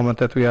in this moment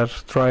that we are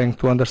trying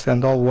to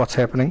understand all what's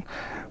happening,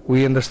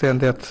 we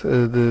understand that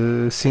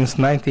since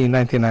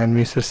 1999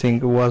 Mr.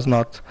 Singh was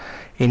not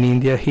in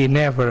India. He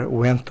never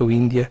went to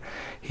India.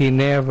 He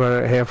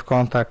never have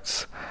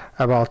contacts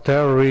about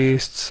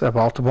terrorists,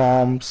 about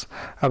bombs,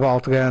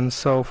 about guns.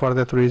 So for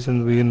that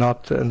reason we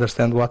not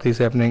understand what is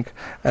happening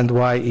and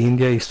why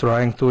India is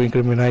trying to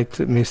incriminate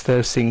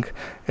Mr. Singh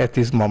at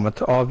this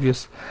moment.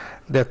 Obvious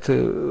that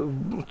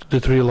the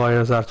three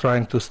lawyers are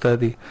trying to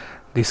study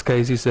this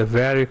case. Is a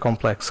very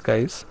complex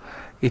case.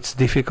 It's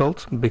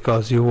difficult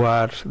because you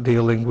are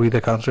dealing with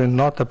the country,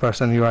 not the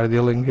person you are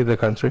dealing with the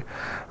country.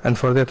 And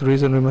for that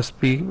reason we must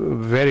be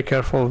very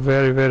careful,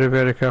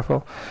 very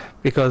careful,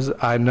 because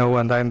I know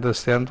and I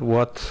understand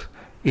what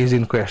is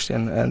in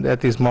question. And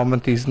at this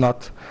moment is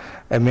not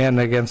a man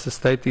against the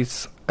state,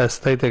 it's a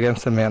state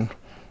against a man.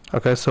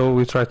 Okay, so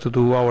we try to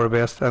do our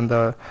best and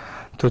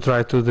to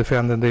try to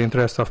defend the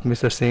interest of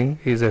Mr. Singh.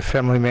 He's a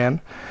family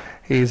man,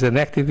 he's an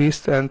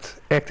activist, and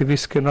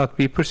activists cannot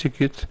be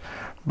persecuted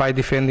by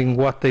defending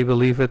what they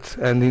believe it,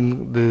 and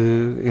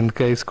in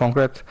case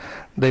concrete,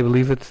 they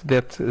believe it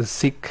that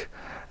Sikh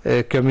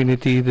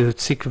community, the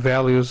Sikh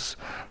values,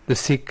 the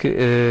Sikh,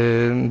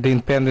 the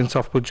independence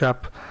of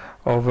Punjab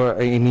over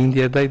in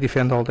India, they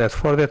defend all that.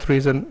 For that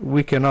reason,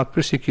 we cannot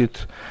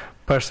persecute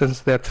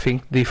persons that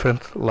think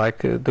different like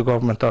the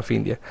government of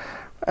India.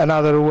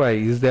 Another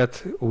way is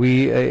that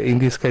we, in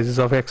these cases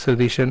of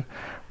extradition,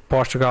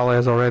 Portugal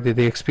has already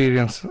the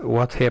experience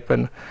what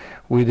happened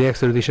with the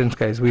extradition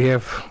case. We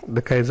have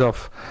the case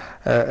of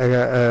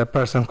a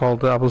person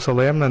called Abu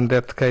Salem, and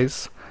that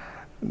case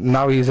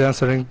now is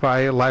answering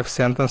by life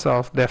sentence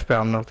of death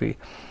penalty.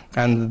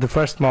 And the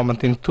first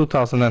moment in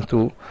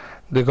 2002,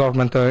 the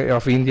government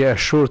of India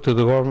assured to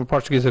the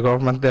Portuguese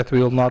government that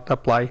we will not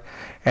apply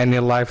any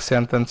life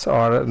sentence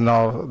or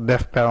no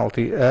death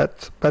penalty.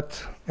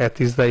 But at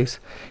these days,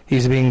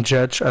 he's being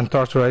judged and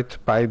tortured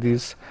by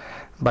these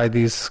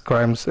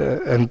crimes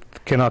and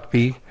cannot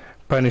be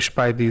punished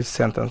by this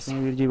sentence.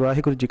 ਵੀਰ ਜੀ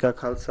ਵਾਹਿਗੁਰੂ ਜੀ ਕਾ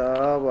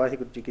ਖਾਲਸਾ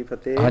ਵਾਹਿਗੁਰੂ ਜੀ ਕੀ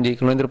ਫਤਿਹ। ਹਾਂਜੀ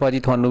ਕੁਲਵਿੰਦਰ ਭਾਜੀ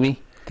ਤੁਹਾਨੂੰ ਵੀ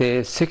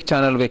ਤੇ ਸਿੱਖ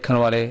channel ਵੇਖਣ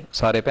ਵਾਲੇ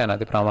ਸਾਰੇ ਭੈਣਾਂ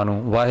ਤੇ ਭਰਾਵਾਂ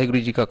ਨੂੰ ਵਾਹਿਗੁਰੂ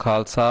ਜੀ ਕਾ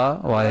ਖਾਲਸਾ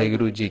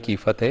ਵਾਹਿਗੁਰੂ ਜੀ ਕੀ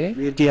ਫਤਿਹ।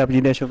 ਵੀਰ ਜੀ ਆਪ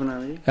ਜੀ ਦਾ ਸ਼ੁਭ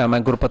ਨਾਮ ਜੀ? ਮੈਂ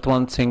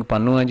ਗੁਰਪਤਵੰਤ ਸਿੰਘ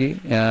ਪੰਨੂ ਹਾਂ ਜੀ,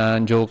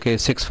 ਜੋ ਕਿ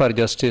ਸਿੱਖਸ ਫਾਰ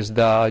ਜਸਟਿਸ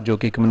ਦਾ ਜੋ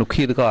ਕਿ ਇੱਕ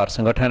ਮਨੁੱਖੀ ਅਧਿਕਾਰ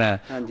ਸੰਗਠਨ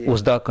ਹੈ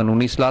ਉਸ ਦਾ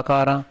ਕਾਨੂੰਨੀ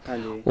ਸਲਾਹਕਾਰ ਹਾਂ।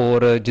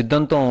 ਔਰ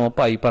ਜਿੱਦਣ ਤੋਂ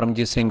ਭਾਈ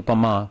ਪਰਮਜੀਤ ਸਿੰਘ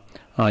ਪੰਮਾ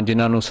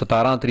ਜਿਨ੍ਹਾਂ ਨੂੰ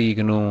 17 ਤਰੀਕ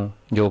ਨੂੰ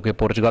ਜੋ ਕਿ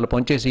ਪੁਰਤਗਾਲ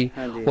ਪਹੁੰਚੇ ਸੀ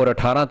ਔਰ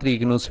 18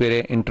 ਤਰੀਕ ਨੂੰ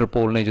ਸਵੇਰੇ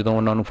ਇੰਟਰਪੋਲ ਨੇ ਜਦੋਂ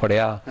ਉਹਨਾਂ ਨੂੰ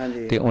ਫੜਿਆ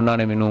ਤੇ ਉਹਨਾਂ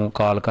ਨੇ ਮੈਨੂੰ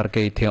ਕਾਲ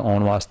ਕਰਕੇ ਇੱਥੇ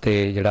ਆਉਣ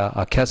ਵਾਸਤੇ ਜਿਹੜਾ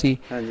ਆਖਿਆ ਸੀ।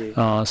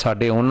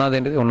 ਸਾਡੇ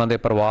ਉਹਨਾਂ ਦੇ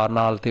ਪਰਿਵਾਰ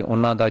ਨਾਲ ਤੇ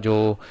ਉਹਨਾਂ ਦਾ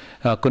ਜੋ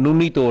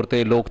ਕਾਨੂੰਨੀ ਤੌਰ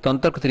ਤੇ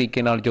ਲੋਕਤੰਤਰਕ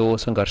ਤਰੀਕੇ ਨਾਲ ਜੋ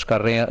ਸੰਘਰਸ਼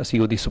ਕਰ ਰਹੇ ਆ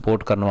ਅਸੀਂ ਉਹਦੀ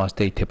ਸਪੋਰਟ ਕਰਨ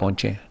ਵਾਸਤੇ ਇੱਥੇ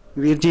ਪਹੁੰਚੇ।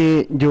 ਵੀਰ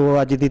ਜੀ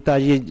ਜੋ ਅੱਜ ਦੀ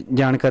ਤਾਜ਼ੀ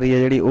ਜਾਣਕਾਰੀ ਹੈ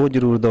ਜਿਹੜੀ ਉਹ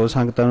ਜ਼ਰੂਰ ਦਿਓ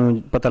ਸੰਗਤਾਂ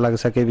ਨੂੰ ਪਤਾ ਲੱਗ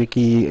ਸਕੇ ਵੀ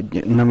ਕੀ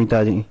ਨਵੀਂ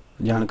ਤਾਜ਼ੀ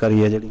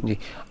ਜਾਣਕਾਰੀ ਹੈ ਜਿਹੜੀ ਜੀ।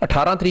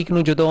 18 ਤਰੀਕ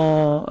ਨੂੰ ਜਦੋਂ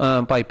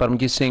ਭਾਈ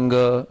ਪਰਮਜੀਤ ਸਿੰਘ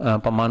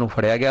ਪੰਮਾ ਨੂੰ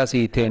ਫੜਿਆ ਗਿਆ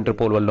ਸੀ ਇੱਥੇ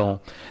ਇੰਟਰਪੋਲ ਵੱਲੋਂ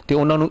ਤੇ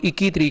ਉਹਨਾਂ ਨੂੰ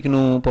 21 ਤਰੀਕ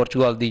ਨੂੰ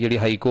ਪੁਰਤਗਾਲ ਦੀ ਜਿਹੜੀ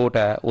ਹਾਈ ਕੋਰਟ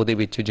ਹੈ ਉਹਦੇ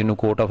ਵਿੱਚ ਜਿਹਨੂੰ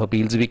ਕੋਰਟ ਆਫ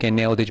ਅਪੀਲਸ ਵੀ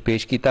ਕਹਿੰਦੇ ਆ ਉਹਦੇ 'ਚ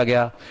ਪੇਸ਼ ਕੀਤਾ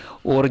ਗਿਆ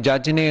ਔਰ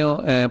ਜੱਜ ਨੇ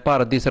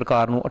ਭਾਰਤ ਦੀ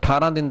ਸਰਕਾਰ ਨੂੰ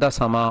 18 ਦਿਨ ਦਾ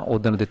ਸਮਾਂ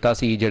ਉਸ ਦਿਨ ਦਿੱਤਾ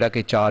ਸੀ ਜਿਹੜਾ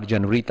ਕਿ 4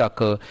 ਜਨਵਰੀ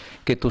ਤੱਕ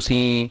ਕਿ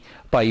ਤੁਸੀਂ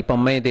ਭਾਈ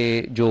ਪੰਮੇ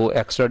ਦੇ ਜੋ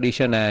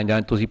ਐਕਸਟ੍ਰੈਡੀਸ਼ਨ ਹੈ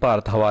ਜਾਂ ਤੁਸੀਂ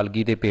ਭਾਰਤ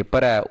ਹਵਾਲਗੀ ਦੇ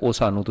ਪੇਪਰ ਹੈ ਉਹ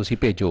ਸਾਨੂੰ ਤੁਸੀਂ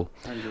ਭੇਜੋ।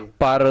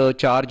 ਪਰ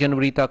 4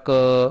 ਜਨਵਰੀ ਤੱਕ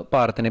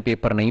ਭਾਰਤ ਨੇ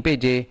ਪੇਪਰ ਨਹੀਂ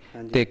ਭੇਜੇ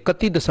ਤੇ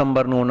 31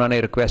 ਦਸੰਬਰ ਨੂੰ ਉਹਨਾਂ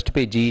ਨੇ ਰਿਕੁਐਸਟ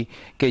ਭੇਜੀ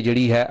ਕਿ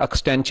ਜਿਹੜੀ ਹੈ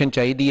ਐਕਸਟੈਂਸ਼ਨ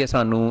ਚਾਹੀਦੀ ਹੈ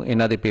ਸਾਨੂੰ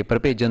ਇਹਨਾਂ ਦੇ ਪੇਪਰ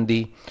ਭੇਜਣ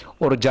ਦੀ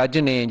ਔਰ ਜੱਜ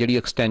ਨੇ ਜਿਹੜੀ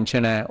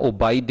ਐਕਸਟੈਂਸ਼ਨ ਹੈ ਉਹ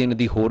 22 ਦਿਨ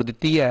ਦੀ ਹੋਰ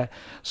ਦਿੱਤੀ ਹੈ।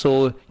 ਸੋ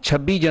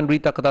 26 ਜਨਵਰੀ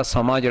ਤੱਕ ਦਾ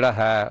ਸਮਾਂ ਜਿਹੜਾ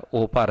ਹੈ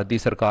ਉਹ ਭਾਰਤ ਦੀ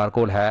ਸਰਕਾਰ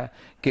ਕੋਲ ਹੈ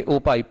ਕਿ ਉਹ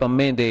ਭਾਈ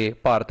ਪੰਮੇ ਦੇ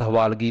ਭਾਰਤ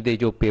ਹਵਾਲਗੀ ਦੇ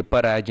ਜੋ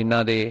ਪੇਪਰ ਹੈ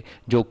ਜਿਨ੍ਹਾਂ ਦੇ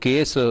ਜੋ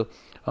ਕੇਸ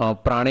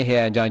ਪੁਰਾਣੇ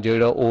ਹੈ ਜਾਂ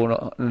ਜਿਹੜਾ ਉਹ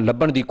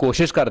ਲੱਭਣ ਦੀ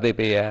ਕੋਸ਼ਿਸ਼ ਕਰਦੇ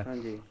ਪਏ ਹੈ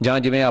ਜਾਂ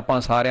ਜਿਵੇਂ ਆਪਾਂ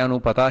ਸਾਰਿਆਂ ਨੂੰ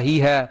ਪਤਾ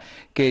ਹੀ ਹੈ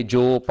ਕਿ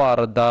ਜੋ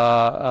ਭਾਰਤ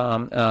ਦਾ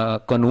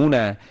ਕਾਨੂੰਨ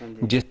ਹੈ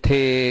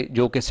ਜਿੱਥੇ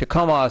ਜੋ ਕਿ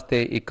ਸਿੱਖਾਂ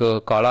ਵਾਸਤੇ ਇੱਕ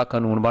ਕਾਲਾ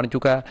ਕਾਨੂੰਨ ਬਣ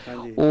ਚੁੱਕਾ ਹੈ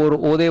ਔਰ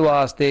ਉਹਦੇ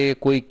ਵਾਸਤੇ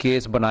ਕੋਈ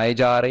ਕੇਸ ਬਣਾਏ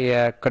ਜਾ ਰਹੇ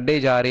ਹੈ ਕੱਢੇ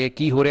ਜਾ ਰਹੇ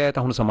ਕੀ ਹੋ ਰਿਹਾ ਹੈ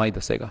ਤਾਂ ਹੁਣ ਸਮਾਂ ਹੀ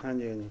ਦੱਸੇਗਾ।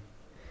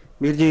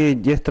 ਵੀਰ ਜੀ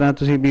ਜਿਸ ਤਰ੍ਹਾਂ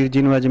ਤੁਸੀਂ ਵੀਰ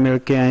ਜੀ ਨੂੰ ਅੱਜ ਮਿਲ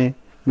ਕੇ ਆਏ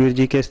ਵੀਰ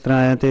ਜੀ ਕਿਸ ਤਰ੍ਹਾਂ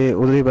ਆਏ ਤੇ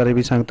ਉਹਦੇ ਬਾਰੇ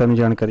ਵੀ ਸੰਗਤਾਂ ਨੂੰ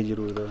ਜਾਣਕਾਰੀ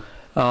ਜ਼ਰੂਰ ਦਿਓ।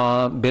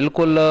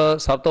 ਬਿਲਕੁਲ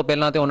ਸਭ ਤੋਂ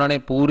ਪਹਿਲਾਂ ਤਾਂ ਉਹਨਾਂ ਨੇ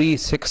ਪੂਰੀ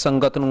ਸਿੱਖ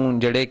ਸੰਗਤ ਨੂੰ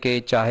ਜਿਹੜੇ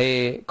ਕਿ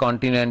ਚਾਹੇ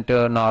ਕੰਟੀਨੈਂਟ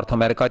ਨਾਰਥ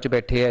ਅਮਰੀਕਾ 'ਚ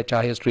ਬੈਠੇ ਹੈ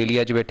ਚਾਹੇ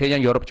ਆਸਟ੍ਰੇਲੀਆ 'ਚ ਬੈਠੇ ਜਾਂ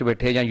ਯੂਰਪ 'ਚ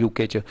ਬੈਠੇ ਜਾਂ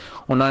UK 'ਚ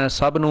ਉਹਨਾਂ ਨੇ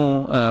ਸਭ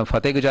ਨੂੰ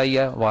ਫਤਿਹ ਗੁਜਾਈ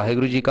ਹੈ।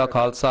 ਵਾਹਿਗੁਰੂ ਜੀ ਕਾ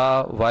ਖਾਲਸਾ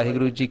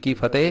ਵਾਹਿਗੁਰੂ ਜੀ ਕੀ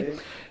ਫਤਿਹ।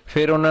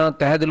 ਫਿਰ ਉਹਨਾਂ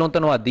ਤਹਿ ਦਿਲੋਂ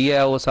ਧੰਨਵਾਦੀ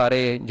ਹੈ ਉਹ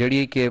ਸਾਰੇ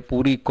ਜਿਹੜੀ ਕਿ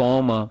ਪੂਰੀ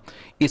ਕੌਮ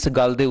ਇਸ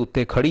ਗੱਲ ਦੇ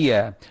ਉੱਤੇ ਖੜੀ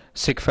ਹੈ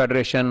ਸਿੱਖ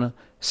ਫੈਡਰੇਸ਼ਨ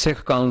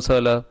ਸਿੱਖ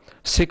ਕਾਉਂਸਲ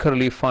ਸਿੱਖ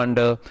ਰਿਲੀਫ ਫੰਡ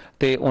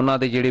ਤੇ ਉਹਨਾਂ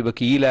ਦੇ ਜਿਹੜੇ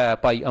ਵਕੀਲ ਹੈ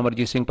ਭਾਈ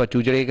ਅਮਰਜੀਤ ਸਿੰਘ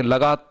ਪੱਚੂ ਜਿਹੜੇ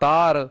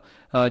ਲਗਾਤਾਰ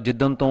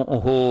ਜਿੱਦਣ ਤੋਂ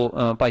ਉਹ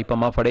ਭਾਈ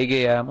ਪੰਮਾ ਫੜੇ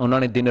ਗਏ ਆ ਉਹਨਾਂ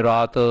ਨੇ ਦਿਨ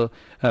ਰਾਤ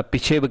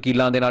ਪਿੱਛੇ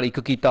ਵਕੀਲਾਂ ਦੇ ਨਾਲ ਇੱਕ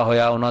ਕੀਤਾ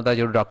ਹੋਇਆ ਉਹਨਾਂ ਦਾ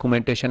ਜੋ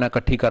ਡਾਕੂਮੈਂਟੇਸ਼ਨ ਹੈ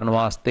ਇਕੱਠੀ ਕਰਨ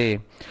ਵਾਸਤੇ।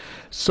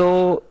 ਸੋ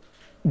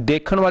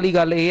ਦੇਖਣ ਵਾਲੀ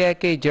ਗੱਲ ਇਹ ਹੈ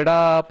ਕਿ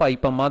ਜਿਹੜਾ ਭਾਈ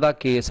ਪੰਮਾ ਦਾ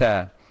ਕੇਸ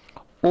ਹੈ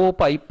ਉਹ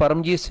ਭਾਈ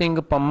ਪਰਮਜੀਤ ਸਿੰਘ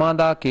ਪੰਮਾ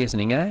ਦਾ ਕੇਸ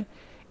ਨਹੀਂ ਹੈ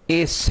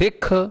ਇਹ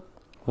ਸਿੱਖ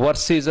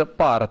ਵਰਸਿਸ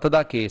ਭਾਰਤ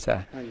ਦਾ ਕੇਸ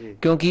ਹੈ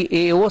ਕਿਉਂਕਿ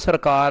ਇਹ ਉਹ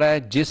ਸਰਕਾਰ ਹੈ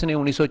ਜਿਸ ਨੇ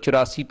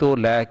 1984 ਤੋਂ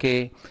ਲੈ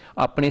ਕੇ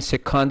ਆਪਣੇ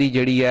ਸਿੱਖਾਂ ਦੀ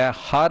ਜਿਹੜੀ ਹੈ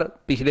ਹਰ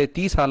ਪਿਛਲੇ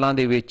 30 ਸਾਲਾਂ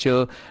ਦੇ ਵਿੱਚ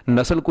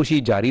ਨਸਲਕੁਸ਼ੀ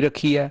ਜਾਰੀ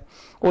ਰੱਖੀ ਹੈ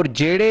ਔਰ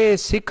ਜਿਹੜੇ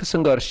ਸਿੱਖ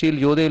ਸੰਘਰਸ਼ੀਲ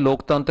ਯੋਧੇ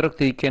ਲੋਕਤੰਤਰਕ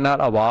ਤਰੀਕੇ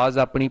ਨਾਲ ਆਵਾਜ਼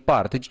ਆਪਣੀ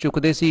ਭਾਰਤ 'ਚ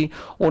ਚੁੱਕਦੇ ਸੀ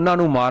ਉਹਨਾਂ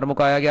ਨੂੰ ਮਾਰ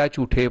ਮੁਕਾਇਆ ਗਿਆ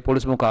ਝੂਠੇ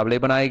ਪੁਲਿਸ ਮੁਕਾਬਲੇ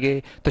ਬਣਾਏ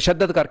ਗਏ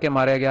ਤਸ਼ੱਦਦ ਕਰਕੇ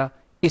ਮਾਰਿਆ ਗਿਆ।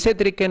 ਇਸੇ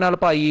ਤਰੀਕੇ ਨਾਲ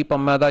ਭਾਈ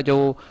ਪੰਮਾ ਦਾ ਜੋ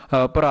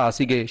ਭਰਾ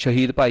ਸੀਗੇ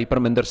ਸ਼ਹੀਦ ਭਾਈ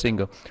ਪਰਮਿੰਦਰ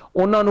ਸਿੰਘ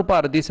ਉਹਨਾਂ ਨੂੰ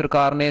ਭਾਰਤ ਦੀ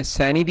ਸਰਕਾਰ ਨੇ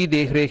ਸੈਣੀ ਦੀ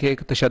ਦੇਖ ਰੇਖ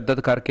ਹੇਠ ਤਸ਼ੱਦਦ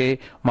ਕਰਕੇ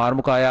ਮਾਰ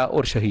ਮੁਕਾਇਆ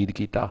ਔਰ ਸ਼ਹੀਦ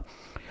ਕੀਤਾ।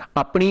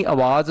 ਆਪਣੀ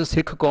ਆਵਾਜ਼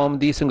ਸਿੱਖ ਕੌਮ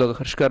ਦੀ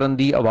ਸੰਘਰਸ਼ ਕਰਨ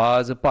ਦੀ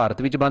ਆਵਾਜ਼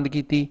ਭਾਰਤ ਵਿੱਚ ਬੰਦ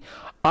ਕੀਤੀ।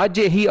 ਅੱਜ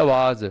ਇਹੀ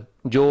ਆਵਾਜ਼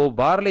ਜੋ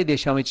ਬਾਹਰਲੇ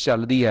ਦੇਸ਼ਾਂ ਵਿੱਚ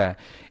ਚੱਲਦੀ ਹੈ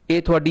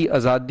ਇਹ ਤੁਹਾਡੀ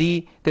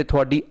ਆਜ਼ਾਦੀ ਤੇ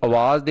ਤੁਹਾਡੀ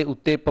ਆਵਾਜ਼ ਦੇ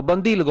ਉੱਤੇ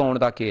ਪਾਬੰਦੀ ਲਗਾਉਣ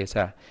ਦਾ ਕੇਸ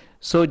ਹੈ।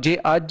 ਸੋ ਜੇ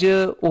ਅੱਜ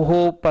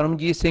ਉਹ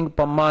ਪਰਮਜੀਤ ਸਿੰਘ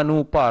ਪੰਮਾ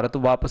ਨੂੰ ਭਾਰਤ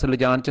ਵਾਪਸ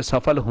ਲਿਜਾਣ 'ਚ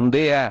ਸਫਲ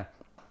ਹੁੰਦੇ ਹੈ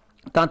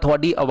ਤਾਂ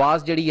ਤੁਹਾਡੀ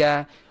ਆਵਾਜ਼ ਜਿਹੜੀ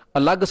ਹੈ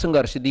ਅਲੱਗ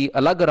ਸੰਘਰਸ਼ ਦੀ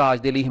ਅਲੱਗ ਰਾਜ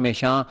ਦੇ ਲਈ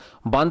ਹਮੇਸ਼ਾ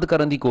ਬੰਦ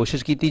ਕਰਨ ਦੀ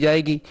ਕੋਸ਼ਿਸ਼ ਕੀਤੀ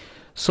ਜਾਏਗੀ।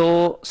 ਸੋ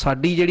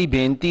ਸਾਡੀ ਜਿਹੜੀ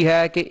ਬੇਨਤੀ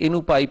ਹੈ ਕਿ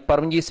ਇਹਨੂੰ ਭਾਈ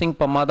ਪਰਮਜੀਤ ਸਿੰਘ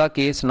ਪੰਮਾ ਦਾ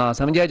ਕੇਸ ਨਾ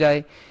ਸਮਝਿਆ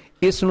ਜਾਏ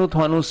ਇਸ ਨੂੰ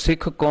ਤੁਹਾਨੂੰ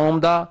ਸਿੱਖ ਕੌਮ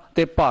ਦਾ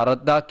ਤੇ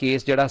ਭਾਰਤ ਦਾ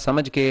ਕੇਸ ਜਿਹੜਾ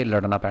ਸਮਝ ਕੇ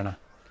ਲੜਨਾ ਪੈਣਾ।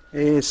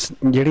 ਇਹ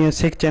ਜਿਹੜੀਆਂ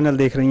ਸਿੱਖ ਚੈਨਲ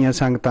ਦੇਖ ਰਹੀਆਂ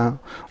ਸੰਗਤਾਂ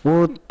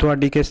ਉਹ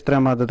ਤੁਹਾਡੀ ਕਿਸ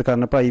ਤਰ੍ਹਾਂ ਮਦਦ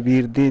ਕਰਨ ਭਾਈ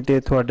ਵੀਰ ਦੀ ਤੇ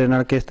ਤੁਹਾਡੇ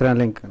ਨਾਲ ਕਿਸ ਤਰ੍ਹਾਂ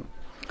ਲਿੰਕ?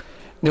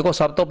 ਦੇਖੋ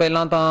ਸਭ ਤੋਂ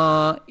ਪਹਿਲਾਂ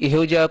ਤਾਂ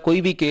ਇਹੋ ਜਿਹਾ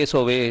ਕੋਈ ਵੀ ਕੇਸ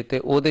ਹੋਵੇ ਤੇ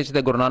ਉਹਦੇ 'ਚ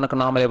ਤੇ ਗੁਰੂ ਨਾਨਕ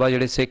ਨਾਮ ਲੈਵਾ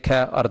ਜਿਹੜੇ ਸਿੱਖ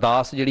ਹੈ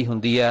ਅਰਦਾਸ ਜਿਹੜੀ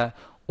ਹੁੰਦੀ ਹੈ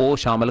ਉਹ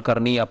ਸ਼ਾਮਲ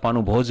ਕਰਨੀ ਆਪਾਂ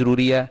ਨੂੰ ਬਹੁਤ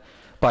ਜ਼ਰੂਰੀ ਹੈ।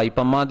 ਭਾਈ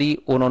ਪੰਮਾ ਦੀ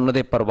ਉਹਨਾਂ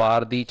ਦੇ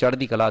ਪਰਿਵਾਰ ਦੀ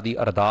ਚੜ੍ਹਦੀ ਕਲਾ ਦੀ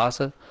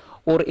ਅਰਦਾਸ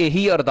ਔਰ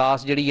ਇਹੀ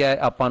ਅਰਦਾਸ ਜਿਹੜੀ ਹੈ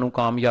ਆਪਾਂ ਨੂੰ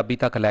ਕਾਮਯਾਬੀ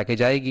ਤੱਕ ਲੈ ਕੇ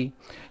ਜਾਏਗੀ।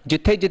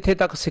 ਜਿੱਥੇ ਜਿੱਥੇ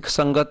ਤੱਕ ਸਿੱਖ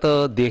ਸੰਗਤ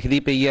ਦੇਖਦੀ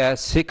ਪਈ ਹੈ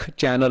ਸਿੱਖ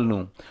ਚੈਨਲ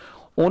ਨੂੰ,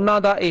 ਉਹਨਾਂ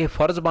ਦਾ ਇਹ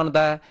ਫਰਜ਼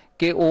ਬਣਦਾ ਹੈ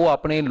ਕਿ ਉਹ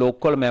ਆਪਣੇ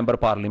ਲੋਕਲ ਮੈਂਬਰ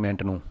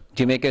ਪਾਰਲੀਮੈਂਟ ਨੂੰ,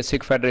 ਜਿਵੇਂ ਕਿ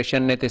ਸਿੱਖ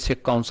ਫੈਡਰੇਸ਼ਨ ਨੇ ਤੇ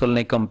ਸਿੱਖ ਕਾਉਂਸਲ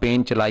ਨੇ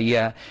ਕੰਪੇਨ ਚਲਾਈ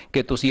ਹੈ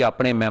ਕਿ ਤੁਸੀਂ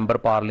ਆਪਣੇ ਮੈਂਬਰ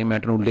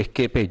ਪਾਰਲੀਮੈਂਟ ਨੂੰ ਲਿਖ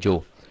ਕੇ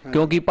ਭੇਜੋ,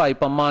 ਕਿਉਂਕਿ ਭਾਈ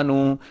ਪੰਮਾ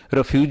ਨੂੰ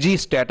ਰਿਫਿਊਜੀ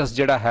ਸਟੇਟਸ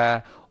ਜਿਹੜਾ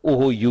ਹੈ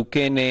ਉਹ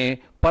ਯੂਕੇ ਨੇ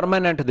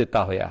ਪਰਮਾਨੈਂਟ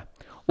ਦਿੱਤਾ ਹੋਇਆ,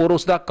 ਔਰ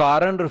ਉਸ ਦਾ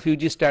ਕਾਰਨ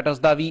ਰਿਫਿਊਜੀ ਸਟੇਟਸ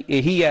ਦਾ ਵੀ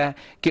ਇਹੀ ਹੈ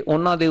ਕਿ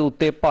ਉਹਨਾਂ ਦੇ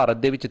ਉੱਤੇ ਭਾਰਤ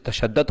ਦੇ ਵਿੱਚ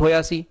ਤਸ਼ੱਦਦ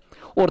ਹੋਇਆ ਸੀ,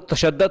 ਔਰ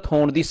ਤਸ਼ੱਦਦ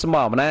ਹੋਣ ਦੀ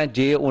ਸੰਭਾਵਨਾ ਹੈ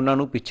ਜੇ ਉਹਨਾਂ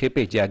ਨੂੰ ਪਿੱਛੇ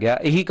ਭੇਜਿਆ ਗਿਆ।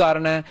 ਇਹੀ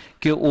ਕਾਰਨ ਹੈ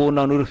ਕਿ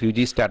ਉਹਨਾਂ ਨੂੰ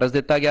ਰਿਫਿਊਜੀ ਸਟੇਟਸ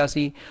ਦਿੱਤਾ ਗਿਆ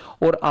ਸੀ।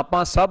 ਔਰ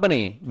ਆਪਾਂ ਸਭ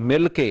ਨੇ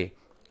ਮਿਲ ਕੇ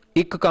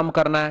ਇੱਕ ਕੰਮ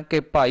ਕਰਨਾ ਹੈ ਕਿ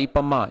ਭਾਈ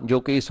ਪੰਮਾ ਜੋ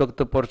ਕਿ ਇਸ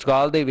ਵਕਤ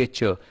ਪੁਰਤਗਾਲ ਦੇ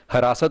ਵਿੱਚ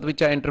ਹਿਰਾਸਤ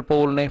ਵਿੱਚ ਹੈ,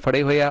 ਇੰਟਰਪੋਲ ਨੇ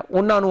ਫੜੇ ਹੋਏ ਆ,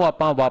 ਉਹਨਾਂ ਨੂੰ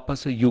ਆਪਾਂ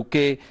ਵਾਪਸ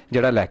ਯੂਕੇ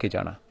ਜਿਹੜਾ ਲੈ ਕੇ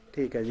ਜਾਣਾ।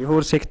 ਠੀਕ ਹੈ ਜੀ।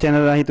 ਹੋਰ ਸਿੱਖ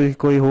ਚੈਨਲ ਰਾਹੀਂ ਤੁਸੀਂ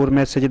ਕੋਈ ਹੋਰ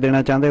ਮੈਸੇਜ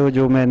ਦੇਣਾ ਚਾਹੁੰਦੇ ਹੋ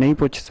ਜੋ ਮੈਂ ਨਹੀਂ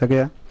ਪੁੱਛ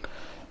ਸਕਿਆ?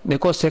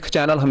 ਦੇਖੋ, ਸਿੱਖ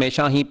ਚੈਨਲ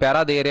ਹਮੇਸ਼ਾ ਹੀ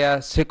ਪਹਿਰਾ ਦੇ ਰਿਹਾ।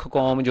 ਸਿੱਖ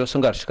ਕੌਮ ਜੋ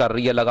ਸੰਘਰਸ਼ ਕਰ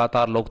ਰਹੀ ਹੈ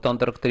ਲਗਾਤਾਰ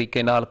ਲੋਕਤੰਤਰਕ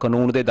ਤਰੀਕੇ ਨਾਲ,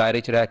 ਕਾਨੂੰਨ ਦੇ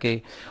ਦਾਇਰੇ 'ਚ ਰਹਿ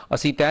ਕੇ,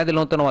 ਅਸੀਂ ਤਹਿ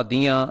ਦਿਲੋਂ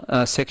ਧੰਨਵਾਦੀ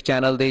ਹਾਂ ਸਿੱਖ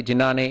ਚੈਨਲ ਦੇ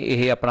ਜਿਨ੍ਹਾਂ ਨੇ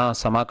ਇਹ ਆਪਣਾ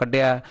ਸਮਾਂ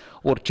ਕੱਢਿਆ।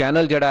 ਔਰ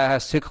ਚੈਨਲ ਜਿਹੜਾ ਹੈ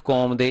ਸਿੱਖ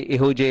ਕੌਮ ਦੇ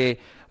ਇਹੋ ਜਿਹੇ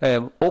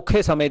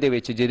ਔਖੇ ਸਮੇਂ ਦੇ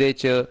ਵਿੱਚ ਜਿਹਦੇ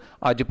 'ਚ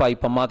ਅੱਜ ਭਾਈ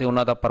ਪੰਮਾ ਤੇ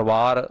ਉਹਨਾਂ ਦਾ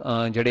ਪਰਿਵਾਰ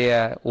ਜਿਹੜੇ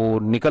ਹੈ ਉਹ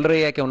ਨਿਕਲ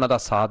ਰਹੇ ਹੈ ਕਿ ਉਹਨਾਂ ਦਾ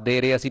ਸਾਥ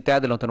ਦੇ ਰਹੇ, ਅਸੀਂ ਤਹਿ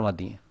ਦਿਲੋਂ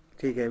ਧੰਨਵਾਦੀ ਹਾਂ।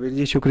 ਠੀਕ ਹੈ ਵੀਰ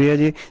ਜੀ, ਸ਼ੁਕਰੀਆ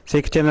ਜੀ।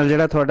 ਸਿੱਖ ਚੈਨਲ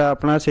ਜਿਹੜਾ ਤੁਹਾਡਾ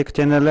ਆਪਣਾ ਸਿੱਖ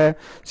ਚੈਨਲ ਹੈ,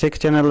 ਸਿੱਖ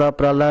ਚੈਨਲ ਦਾ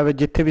ਉਪਰਾਲਾ ਹੈ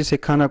ਜਿੱਥੇ ਵੀ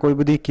ਸਿੱਖਾਂ ਨਾਲ ਕੋਈ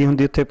ਵਧੀਕੀ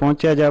ਹੁੰਦੀ ਉੱਥੇ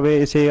ਪਹੁੰਚਿਆ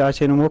ਜਾਵੇ, ਇਸੇ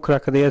ਆਸ਼ੇ ਨੂੰ ਮੁੱਖ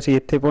ਰੱਖਦੇ ਅਸੀਂ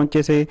ਇੱਥੇ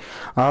ਪਹੁੰਚੇ ਸੀ।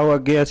 ਆਓ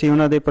ਅੱਗੇ ਅਸੀਂ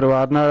ਉਹਨਾਂ ਦੇ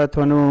ਪਰਿਵਾਰ ਨਾਲ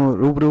ਤੁਹਾਨੂੰ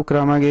ਰੂਬਰੂ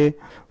ਕਰਾਵਾਂਗੇ।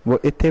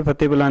 ਇੱਥੇ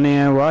ਫਤਿਹ ਬੁਲਾਣੇ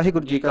ਆ।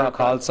 ਵਾਹਿਗੁਰੂ ਜੀ ਕਾ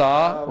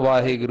ਖਾਲਸਾ,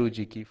 ਵਾਹਿਗੁਰੂ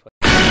ਜੀ ਕੀ ਫਤਿਹ।